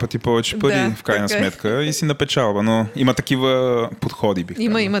изкарваш два пъти повече пари в крайна сметка и си на печалба, но има такива подходи, бих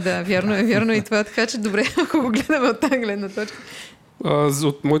казал. Има, да, вярно и това, така че добре, ако го гледаме от тази гледна точка.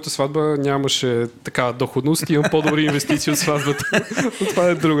 От моята сватба нямаше такава доходност, имам по-добри инвестиции от сватбата, но това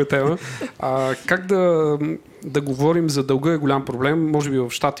е друга тема. Как да говорим за дълга е голям проблем, може би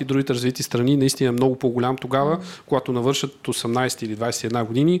в Щати и другите развити страни наистина е много по-голям тогава, когато навършат 18 или 21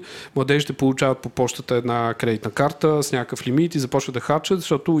 години, младежите получават по почтата една кредитна карта с някакъв лимит и започват да харчат,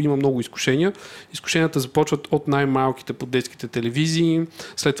 защото има много изкушения. Изкушенията започват от най-малките по детските телевизии,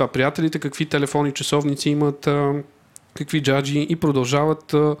 след това приятелите, какви телефони, часовници имат, какви джаджи и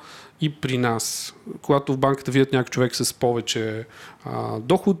продължават и при нас. Когато в банката видят някакъв човек с повече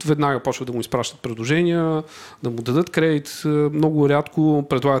доход, веднага почват да му изпращат предложения, да му дадат кредит. Много рядко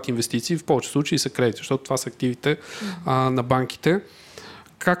предлагат инвестиции, в повече случаи са кредити, защото това са активите на банките.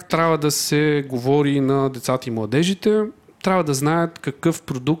 Как трябва да се говори на децата и младежите? Трябва да знаят какъв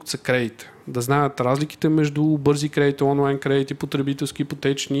продукт са кредите. Да знаят разликите между бързи кредити, онлайн кредити, потребителски,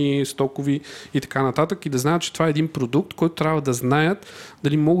 ипотечни, стокови и така нататък. И да знаят, че това е един продукт, който трябва да знаят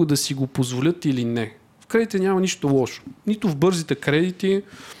дали могат да си го позволят или не. В кредите няма нищо лошо. Нито в бързите кредити,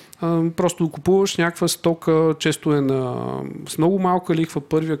 просто купуваш някаква стока, често е с много малка лихва,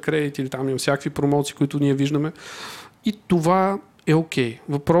 първия кредит или там има всякакви промоции, които ние виждаме. И това е окей.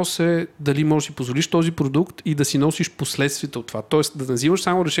 Въпрос е дали можеш да си позволиш този продукт и да си носиш последствията от това. Тоест да не взимаш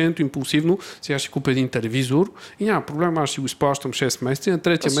само решението импулсивно, сега ще купя един телевизор и няма проблем, аз ще го изплащам 6 месеца и на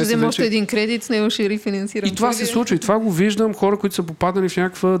третия месец ще взема още един кредит, с него ще рефинансирам. И това се случва. И това го виждам. Хора, които са попадали в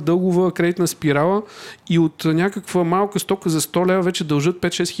някаква дългова кредитна спирала и от някаква малка стока за 100 лева вече дължат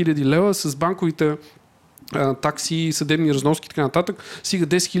 5-6 хиляди лева с банковите такси, съдебни разноски и така нататък, стига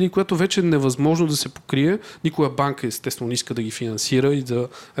 10 хиляди, което вече е невъзможно да се покрие. Никоя банка естествено не иска да ги финансира и да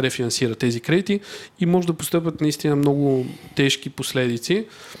рефинансира тези кредити и може да постъпят наистина много тежки последици.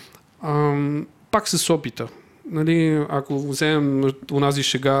 Пак с опита. Нали, ако вземем унази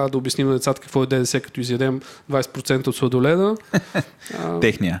шега да обясним на децата какво е ДДС, като изядем 20% от сладоледа.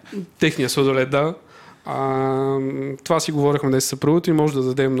 Техния сладолед, да. Това си говорихме днес с съпругата и може да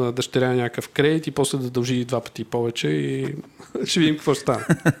дадем на дъщеря някакъв кредит и после да дължи 2 пъти повече и ще видим какво ще стане.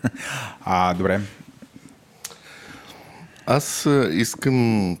 Добре. Аз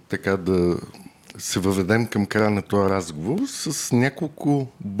искам така да се въведем към края на този разговор с няколко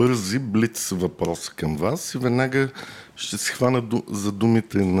бързи блиц въпроса към вас и веднага ще се хвана за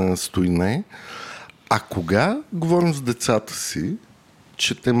думите на Стойне. А кога говорим с децата си,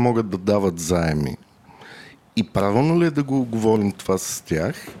 че те могат да дават заеми? И правилно ли е да го говорим това с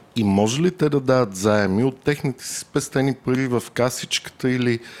тях? И може ли те да дават заеми от техните си спестени пари в касичката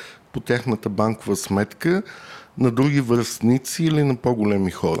или по тяхната банкова сметка на други връстници или на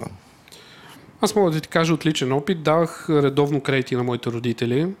по-големи хора? Аз мога да ти кажа от личен опит. Давах редовно кредити на моите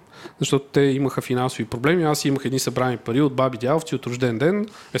родители, защото те имаха финансови проблеми. Аз имах едни събрани пари от баби дядовци от рожден ден,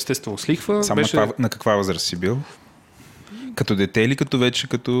 естествено с лихва. Само на каква възраст си бил? Като дете или като вече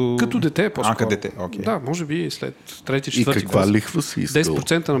като... Като дете, по-скоро. Като дете, окей. Да, може би след 3-4 И каква лихва си искал?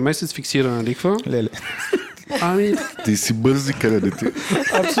 10% на месец фиксирана лихва. Леле. Ти си бързи кредити.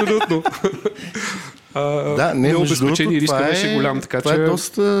 Абсолютно. Необезпечени риска беше голям, така това че... е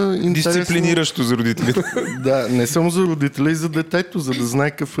доста интересно. Дисциплиниращо за родителите. Да, не само за родителя, и за детето, за да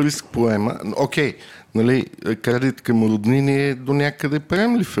знае какъв риск поема. Окей, нали, кредит към роднини е до някъде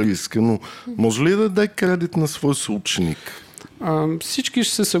приемлив риска, но може ли да даде кредит на свой съученик? Всички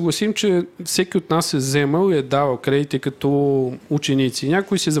ще се съгласим, че всеки от нас е вземал и е давал кредити като ученици.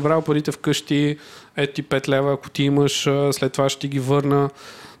 Някой си е забрал парите вкъщи, ето ти 5 лева, ако ти имаш, след това ще ти ги върна.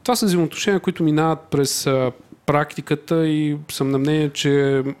 Това са взаимоотношения, които минават през практиката и съм на мнение,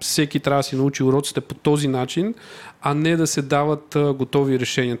 че всеки трябва да си научи уроците по този начин, а не да се дават готови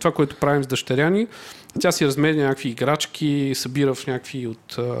решения. Това, което правим с дъщеря ни, тя си разменя някакви играчки, събира в някакви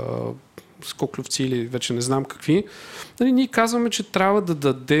от скоклювци или вече не знам какви. Нали, ние казваме, че трябва да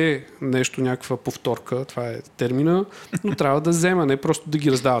даде нещо, някаква повторка, това е термина, но трябва да взема, не просто да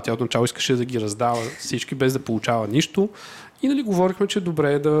ги раздава. Тя отначало искаше да ги раздава всички, без да получава нищо. И нали, говорихме, че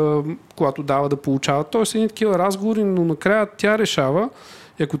добре е да, когато дава, да получава. Тоест едни такива разговори, но накрая тя решава.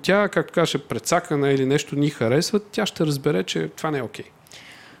 И ако тя, както каже, прецакана или нещо ни харесва, тя ще разбере, че това не е окей.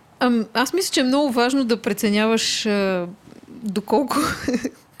 Аз мисля, че е много важно да преценяваш доколко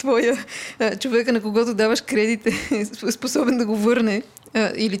твоя човека, на когото даваш кредит, е способен да го върне.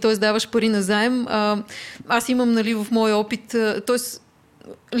 Или т.е. даваш пари на заем. Аз имам, нали, в моя опит, т.е.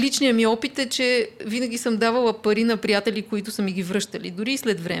 личният ми опит е, че винаги съм давала пари на приятели, които са ми ги връщали, дори и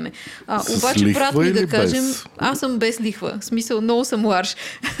след време. Обаче, брат ми, да кажем, аз съм без лихва. В смисъл, много съм ларж.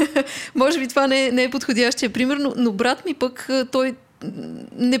 Може би това не е подходящия пример, но брат ми пък, той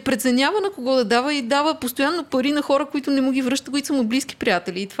не преценява на кого да дава и дава постоянно пари на хора, които не му ги връщат, които са му близки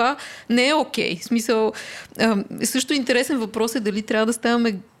приятели. И това не е окей. В смисъл, също интересен въпрос е дали трябва да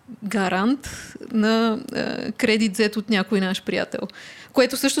ставаме гарант на кредит взет от някой наш приятел.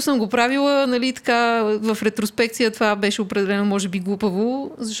 Което също съм го правила, нали, така, в ретроспекция това беше определено, може би,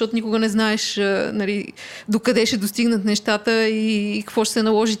 глупаво, защото никога не знаеш, нали, докъде ще достигнат нещата и какво ще се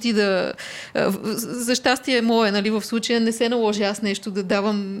наложи ти да... За щастие мое, нали, в случая не се наложи аз нещо да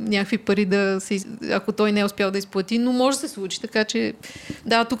давам някакви пари, ако той не е успял да изплати, но може да се случи, така че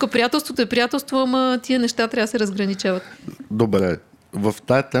да, тук приятелството е приятелство, ама тия неща трябва да се разграничават. Добре. В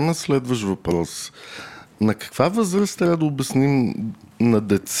тая тема следващ въпрос. На каква възраст трябва да обясним на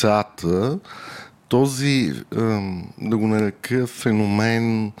децата този, да го нарека,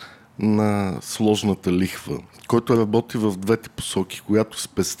 феномен на сложната лихва, който работи в двете посоки, когато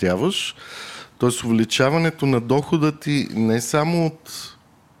спестяваш, т.е. увеличаването на дохода ти не само от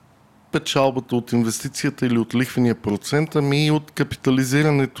печалбата от инвестицията или от лихвения процент, ами и от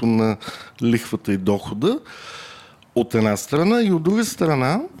капитализирането на лихвата и дохода, от една страна, и от друга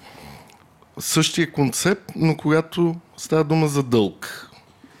страна същия концепт, но когато става дума за дълг.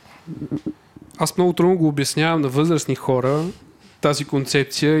 Аз много трудно го обяснявам на възрастни хора тази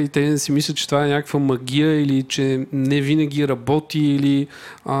концепция и те си мислят, че това е някаква магия или че не винаги работи или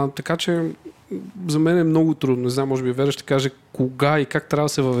така че за мен е много трудно. Не знам, може би Вера ще каже кога и как трябва да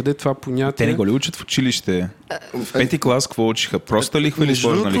се въведе това понятие. Те не го ли учат в училище? В пети клас какво учиха? Проста лихва или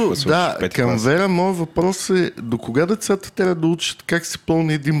сложна лихва? Да, към Вера моят въпрос е до кога децата трябва да учат как се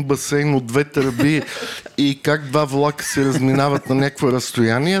пълни един басейн от 2 тръби и как 2 влака се разминават на някакво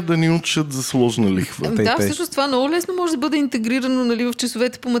разстояние, да ни учат за сложна лихва? Да, всъщност това много лесно може да бъде интегрирано, нали, в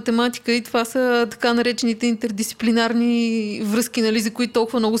часовете по математика и това са така наречените интердисциплинарни връзки, нали, за които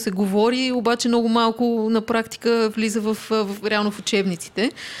толкова много се говори, обаче много малко на практика влиза реално в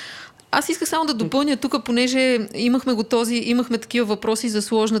учебниците. Аз исках само да допълня тук, понеже имахме такива въпроси за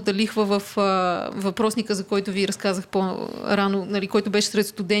сложната лихва в въпросника, за който ви разказах по-рано, нали, който беше сред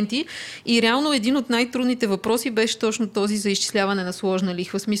студенти. И реално един от най-трудните въпроси беше точно този за изчисляване на сложна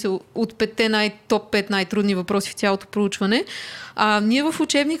лихва. В смисъл от топ 5 най-трудни въпроси в цялото проучване. Ние в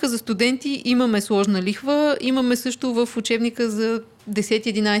учебника за студенти имаме сложна лихва, имаме също в учебника за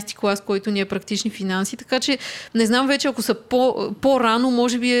 10-11 клас, който ни е практични финанси, така че не знам вече, ако са по-рано,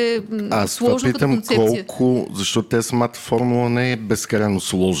 може би е сложно като концепция. Колко, защото те самата формула не е безкрайно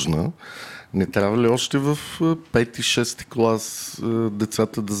сложна. Не трябва ли още в 5-6 клас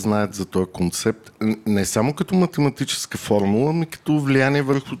децата да знаят за този концепт? Не само като математическа формула, но като влияние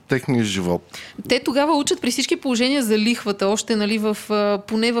върху техния живот. Те тогава учат при всички положения за лихвата. Още, нали,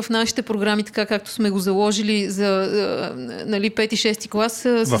 поне в нашите програми, така както сме го заложили за, нали, 5-6 клас,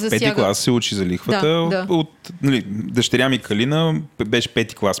 се засяга. В 5 клас се учи за лихвата. Нали, дъщеря ми Калина беше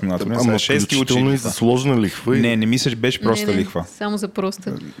 5 клас миналата година. Ама включително и за сложна лихва. Не мисля, че беше проста лихва. Само за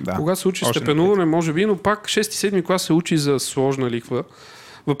проста. Да. Кога се учи степенуване, може би, но пак 6-7 клас се учи за сложна лихва.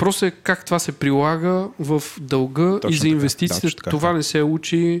 Въпросът е как това се прилага в дълга и за инвестициите. Това не се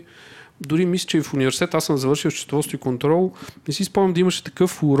учи. Дори мисля, че в университет, аз съм завършил счетоводство и контрол, не си спомням да имаше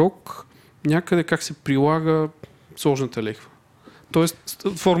такъв урок някъде как се прилага сложната лихва. Тоест,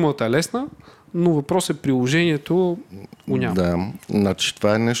 формулата е лесна, но въпрос е приложението го няма. Да, значи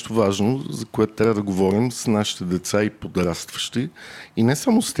това е нещо важно, за което трябва да говорим с нашите деца и подрастващи. И не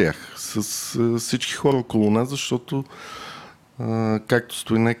само с тях, с всички хора около нас, защото, както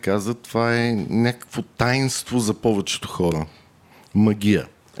Стойне каза, това е някакво таинство за повечето хора. Магия.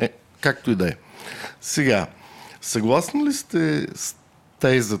 Както и да е. Сега, съгласни ли сте с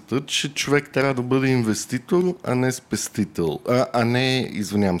тезата, че човек трябва да бъде инвеститор, а не спестител?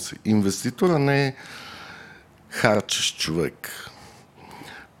 Инвеститор, а не харчещ човек.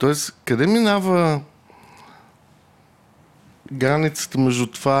 Тоест, къде минава границата между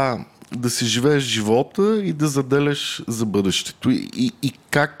това да си живееш живота и да заделяш за бъдещето? И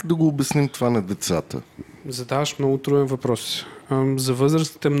как да го обясним това на децата? Задаваш много труден въпрос. За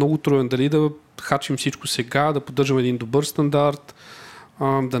възрастните е много труден. Дали да хачим всичко сега, да поддържаме един добър стандарт,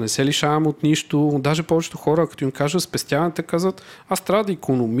 да не се лишаваме от нищо. Даже повечето хора, като им кажа спестяването, казват, аз трябва да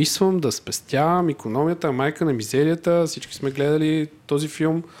икономисвам, да спестявам, икономията е майка на мизерията, всички сме гледали този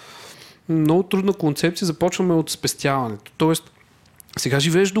филм. Много трудна концепция, започваме от спестяването. Тоест, сега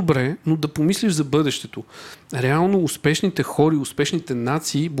живееш добре, но да помислиш за бъдещето. Реално успешните хора, успешните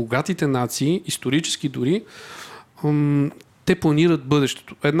нации, богатите нации, исторически дори, те планират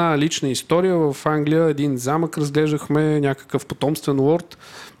бъдещето. Една лична история в Англия, един замък разглеждахме, някакъв потомствен лорд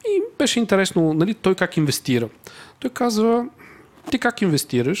и беше интересно, нали, той как инвестира. Той казва, ти как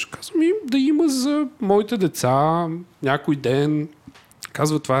инвестираш? Казвам, да има за моите деца някой ден.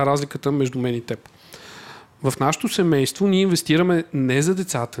 Казва, това е разликата между мен и теб. В нашето семейство ние инвестираме не за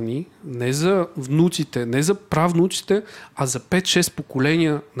децата ни, не за внуците, не за правнуците, а за 5-6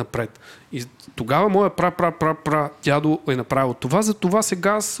 поколения напред. И тогава моя дядо е направил това, за това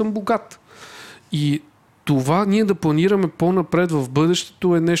сега аз съм богат. И това ние да планираме по-напред в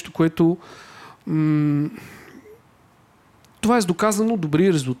бъдещето е нещо, което това е с доказано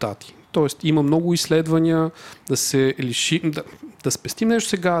добри резултати. Тоест има много изследвания да се лишим, да спестим нещо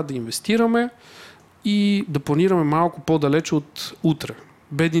сега, да инвестираме и да планираме малко по-далеч от утре.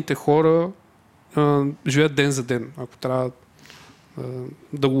 Бедните хора живеят ден за ден, ако трябва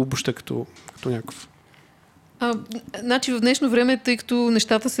да го обобща като някакъв. Значи в днешно време, тъй като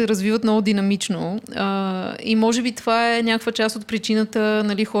нещата се развиват много динамично и може би това е някаква част от причината,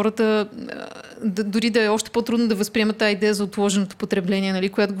 нали, хората дори да е още по-трудно да възприемат тази идея за отложеното потребление, нали,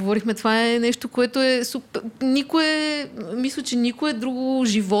 която говорихме, това е нещо, което е супер. Мисля, че никое друго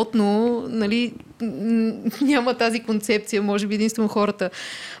животно, нали, няма тази концепция, може би единствено хората.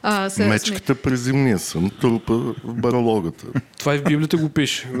 Мечката през зимния сън, трупа в барологата. Това и в Библията го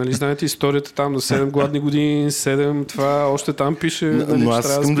пише. Нали, знаете историята там на 7 гладни години, 7, това още там пише. Нали, но аз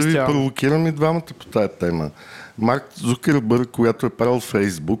искам да ви провокирам и двамата по тая тема. Марк Зукербърг, която е правил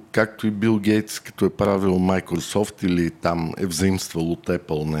Фейсбук, както и Бил Гейтс, като е правил Microsoft или там е взаимствал от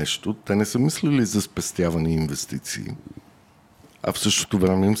Apple нещо, те не са мислили за спестяване и инвестиции. А в същото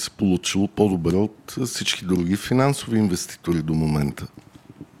време им се получило по-добре от всички други финансови инвеститори до момента.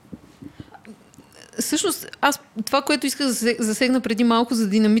 Всъщност, това, което исках да засегна преди малко за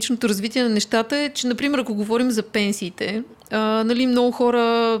динамичното развитие на нещата е, че, например, ако говорим за пенсиите, нали, много хора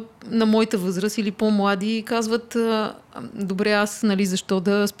на моята възраст или по-млади казват, добре, аз, нали, защо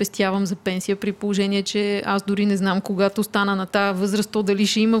да спестявам за пенсия, при положение, че аз дори не знам, когато стана на тая възраст, то дали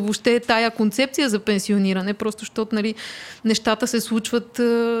ще има въобще тая концепция за пенсиониране, просто защото, нали, нещата се случват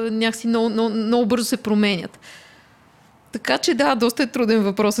някакси много бързо се променят. Така че да, доста е труден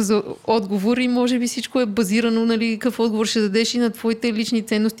въпрос за отговор и може би всичко е базирано, нали, какъв отговор ще дадеш и на твоите лични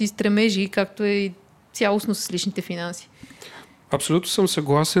ценности и стремежи, както е и цялостно с личните финанси. Абсолютно съм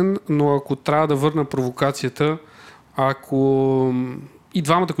съгласен, но ако трябва да върна провокацията, ако и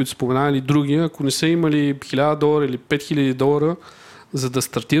двамата, които споменава, или други, ако не са имали $1000 или $5000, за да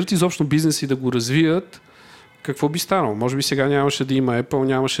стартират изобщо бизнес и да го развият, какво би станало? Може би сега нямаше да има Apple,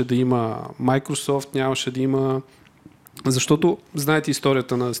 нямаше да има Microsoft, нямаше да има Защото, знаете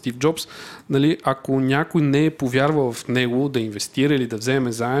историята на Стив Джобс, нали, ако някой не е повярвал в него да инвестира или да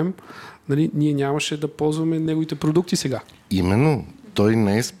вземе заем, нали, ние нямаше да ползваме неговите продукти сега. Именно. Той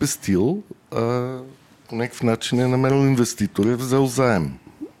не е спестил, по някакъв начин е намерил инвеститор и е взел заем.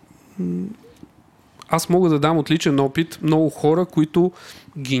 Аз мога да дам отличен опит. Много хора, които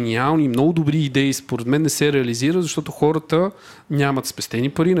гениални, много добри идеи, според мен не се реализират, защото хората нямат спестени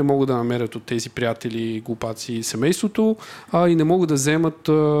пари, не могат да намерят от тези приятели, глупаци семейството, и не могат да вземат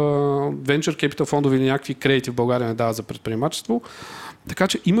venture capital фондове или някакви кредити в България не дават за предприемачество. Така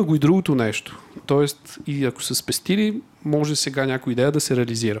че има го и другото нещо. Тоест, и ако са спестили, може сега някоя идея да се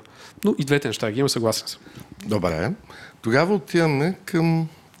реализира. Но и двете неща ги има, съгласен съм. Добре. Тогава отиваме към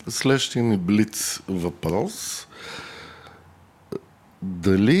следващия ни блиц въпрос.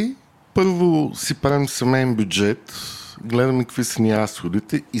 Дали първо си правим семейен бюджет, гледаме какви са ни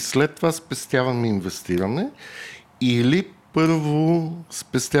разходите и след това спестяваме и инвестираме, или първо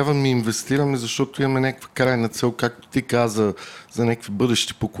спестяваме и инвестираме, защото имаме някаква крайна цел, както ти каза, за някакви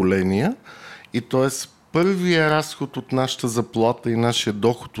бъдещи поколения, и т.е. първия разход от нашата заплата и нашия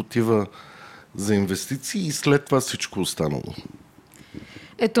доход отива за инвестиции и след това всичко останало.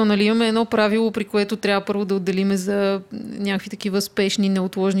 Ето, нали, имаме едно правило, при което трябва първо да отделиме за някакви такива спешни,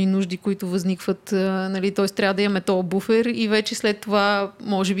 неотложни нужди, които възникват, нали, т.е. трябва да имаме този буфер и вече след това,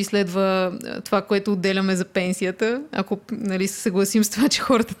 може би следва това, което отделяме за пенсията, ако, нали, се съгласим с това, че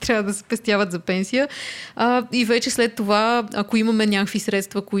хората трябва да се спестяват за пенсия. И вече след това, ако имаме някакви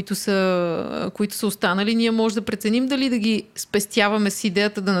средства, които са останали, ние може да преценим дали да ги спестяваме с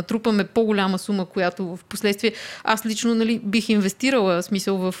идеята да натрупаме по-голяма сума, която в последствие аз лично, нали, бих инвестирала,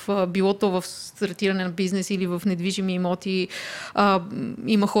 смисъл, в било то в стартиране на бизнес или в недвижими имоти.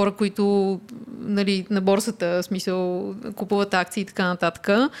 Има хора, които, нали, на борсата, смисъл, купуват акции и така нататък.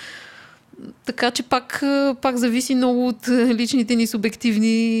 Така че пак зависи много от личните ни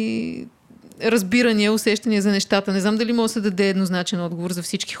субективни разбирания, усещания за нещата. Не знам дали може да се даде еднозначен отговор за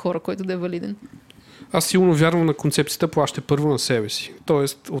всички хора, който да е валиден. Аз силно вярвам на концепцията плаща първо на себе си.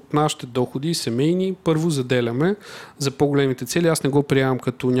 Тоест от нашите доходи семейни първо заделяме за по-големите цели. Аз не го приемам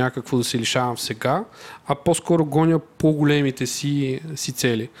като някакво да се лишавам сега, а по-скоро гоня по-големите си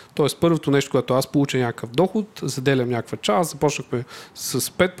цели. Тоест първото нещо, когато аз получа някакъв доход, заделям някаква част, започнахме с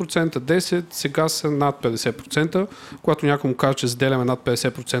 5%, 10%, сега са над 50%. Когато някой му каже, че заделяме над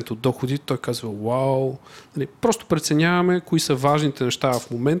 50% от доходи, той казва вау. Просто преценяваме кои са важните неща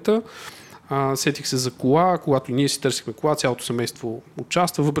в момента. Сетих се за кола, когато ние си търсихме кола, цялото семейство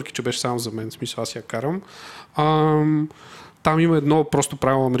участва, въпреки че беше само за мен, в смисъл аз я карам. Там има едно просто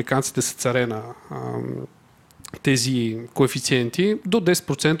правило, американците са царе на тези коефициенти, до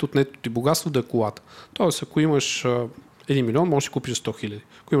 10% от нетото ти богатство да е колата. Тоест, ако имаш 1 милион, можеш да купиш 100 хиляди.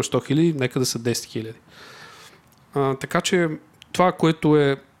 Ако имаш 100 хиляди, нека да са 10 хиляди. Така че това, което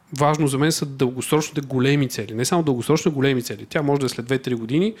е важно за мен, са дългосрочните големи цели. Не само дългосрочни големи цели. Тя може да е след 2-3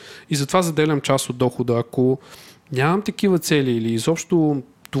 години и затова заделям част от дохода. Ако нямам такива цели или изобщо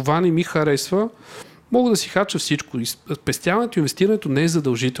това не ми харесва, мога да си хача всичко. Спестяването и инвестирането не е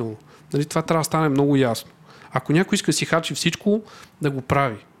задължително. Нали, това трябва да стане много ясно. Ако някой иска да си хачи всичко, да го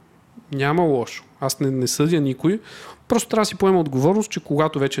прави. Няма лошо. Аз не съдя никой. Просто трябва да си поема отговорност, че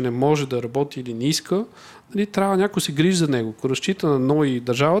когато вече не може да работи или не иска, нали, трябва някой се грижи за него. Ако разчита на НОИ и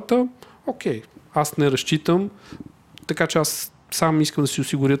държавата, окей. Аз не разчитам, така че аз сам искам да си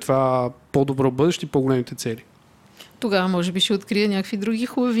осигуря това по-добро бъдеще и по-големите цели. Тогава може би ще открия някакви други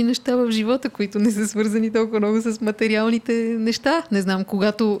хубави неща в живота, които не са свързани толкова много с материалните неща. Не знам,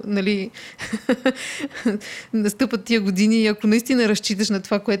 когато, нали, настъпат тия години и ако наистина разчиташ на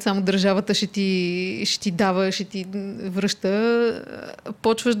това, което само държавата ще ти дава, ще ти връща,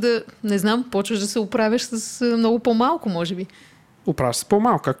 почваш да се оправяш с много по-малко, може би. Оправя се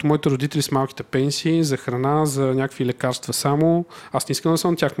по-малко, както моите родители с малките пенсии, за храна, за някакви лекарства само. Аз не искам да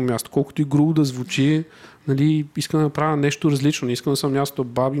съм на тяхно място. Колкото и грубо да звучи, нали, искам да направя нещо различно. Не искам да съм място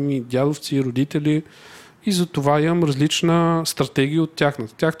баби ми, дядовци, родители. И за това имам различна стратегия от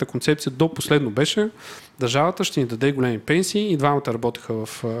тяхната. Тяхната концепция до последно беше: държавата ще ни даде големи пенсии. И двамата работеха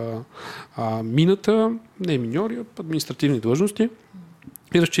в мината, не миньори, а административни длъжности.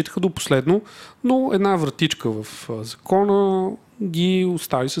 И разчитаха до последно, но една вратичка в закона ги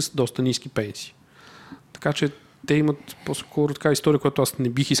остави с доста ниски пенсии. Така че те имат по-скоро така история, която аз не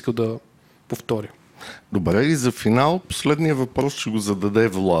бих искал да повторя. Добре, и за финал последния въпрос ще го зададе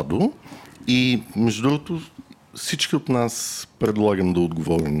Владо. И между другото всички от нас предлагам да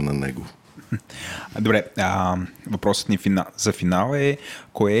отговорим на него. Добре, въпросът ни за финал е: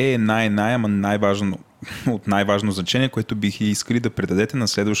 кое е най-важно значение, което бих искали да предадете на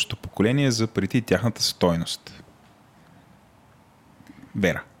следващото поколение за парите и тяхната стойност?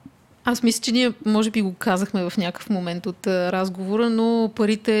 Вера. Аз мисля, че ние може би го казахме в някакъв момент от разговора, но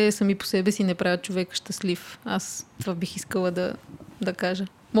парите сами по себе си не правят човека щастлив. Аз това бих искала да кажа.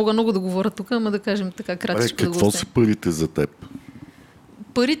 Мога много да говоря тук, ама да кажем така кратичко. Какво са парите за теб?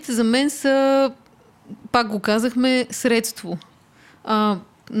 Парите за мен са, пак го казахме, средство.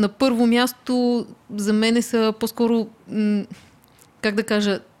 На първо място за мен са по-скоро, как да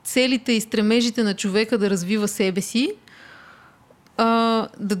кажа, целите и стремежите на човека да развива себе си,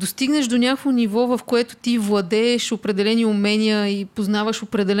 да достигнеш до някакво ниво, в което ти владееш определени умения и познаваш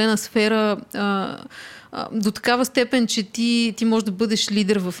определена сфера до такава степен, че ти можеш да бъдеш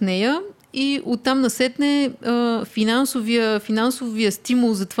лидер в нея и оттам насетне финансовия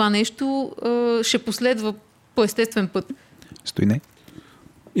стимул за това нещо ще последва по естествен път. Стойне?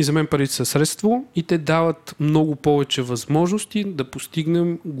 И за мен парите са средство и те дават много повече възможности да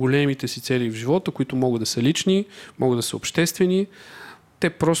постигнем големите си цели в живота, които могат да са лични, могат да са обществени. Те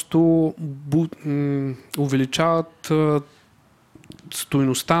просто увеличават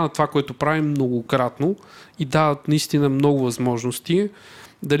стойността на това, което правим многократно и дават наистина много възможности.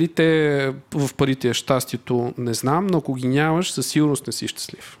 Дали те в парите е щастието, не знам, но ако ги нямаш, със сигурност не си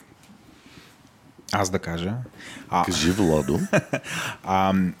щастлив. Аз да кажа. Кажи, Владо.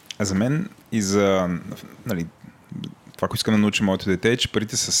 За мен и за това, което искам да науча моето дете, е, че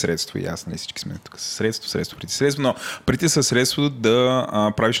парите са средство. И аз, всички сме тук са средство, парите са средство, но парите са средство да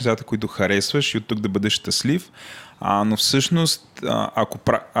правиш нещата, които харесваш и от тук да бъдеш щастлив. Но всъщност,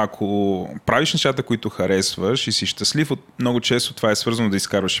 ако правиш нещата, които харесваш и си щастлив, много често това е свързано да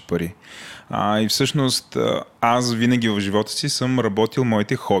изкарваш пари. И всъщност аз винаги в живота си съм работил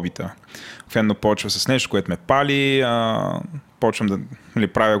моите хобита. Фенно почва с нещо, което ме пали, почвам да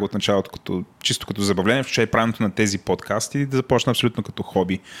правя го от началото чисто като забавление, включая правенето на тези подкасти и да започна абсолютно като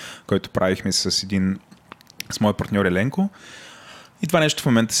хоби, който правихме с мой партньор Еленко. И това нещо в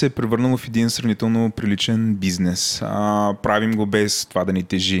момента се е превърнало в един сравнително приличен бизнес. Правим го без това да ни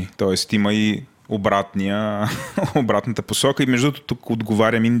тежи. Тоест има и обратната посока. И между другото тук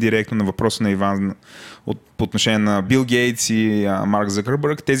отговарям индиректно на въпроса на Иван по отношение на Бил Гейтс и Марк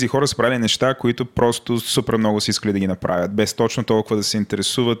Закърбърг. Тези хора са правили неща, които просто супер много са искали да ги направят. Без точно толкова да се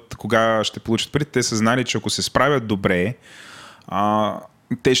интересуват кога ще получат пари. Те са знали, че ако се справят добре,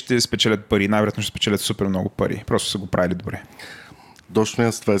 те ще спечелят пари. Най-вероятно ще спечелят супер много пари. Просто са го правили добре. Точно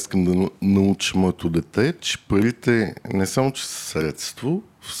аз това искам да науча моето дете, че парите не само, че са средство,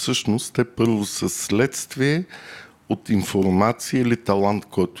 всъщност те първо са следствие от информация или талант,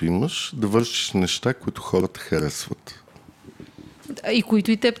 който имаш, да вършиш неща, които хората харесват. И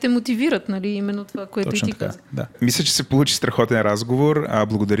които и теб те мотивират, нали? Именно това, което точно и ти каза. Да. Мисля, че се получи страхотен разговор.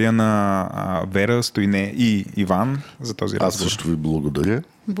 Благодаря на Вера, Стойне и Иван за този разговор. Аз също ви благодаря.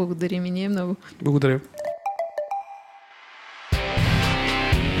 Благодарим и ние много. Благодаря.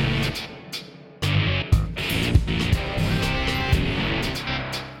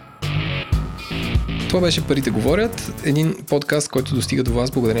 Това беше Парите говорят, един подкаст, който достига до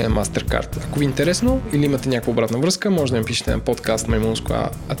вас благодарение на MasterCard. Ако ви е интересно или имате някаква обратна връзка, може да напишете на подкаст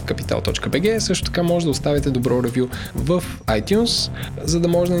maimunsko@capital.bg. Също така може да оставите добро ревю в iTunes, за да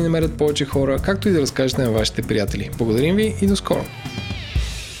може да ни намерят повече хора, както и да разкажете на вашите приятели. Благодарим ви и до скоро!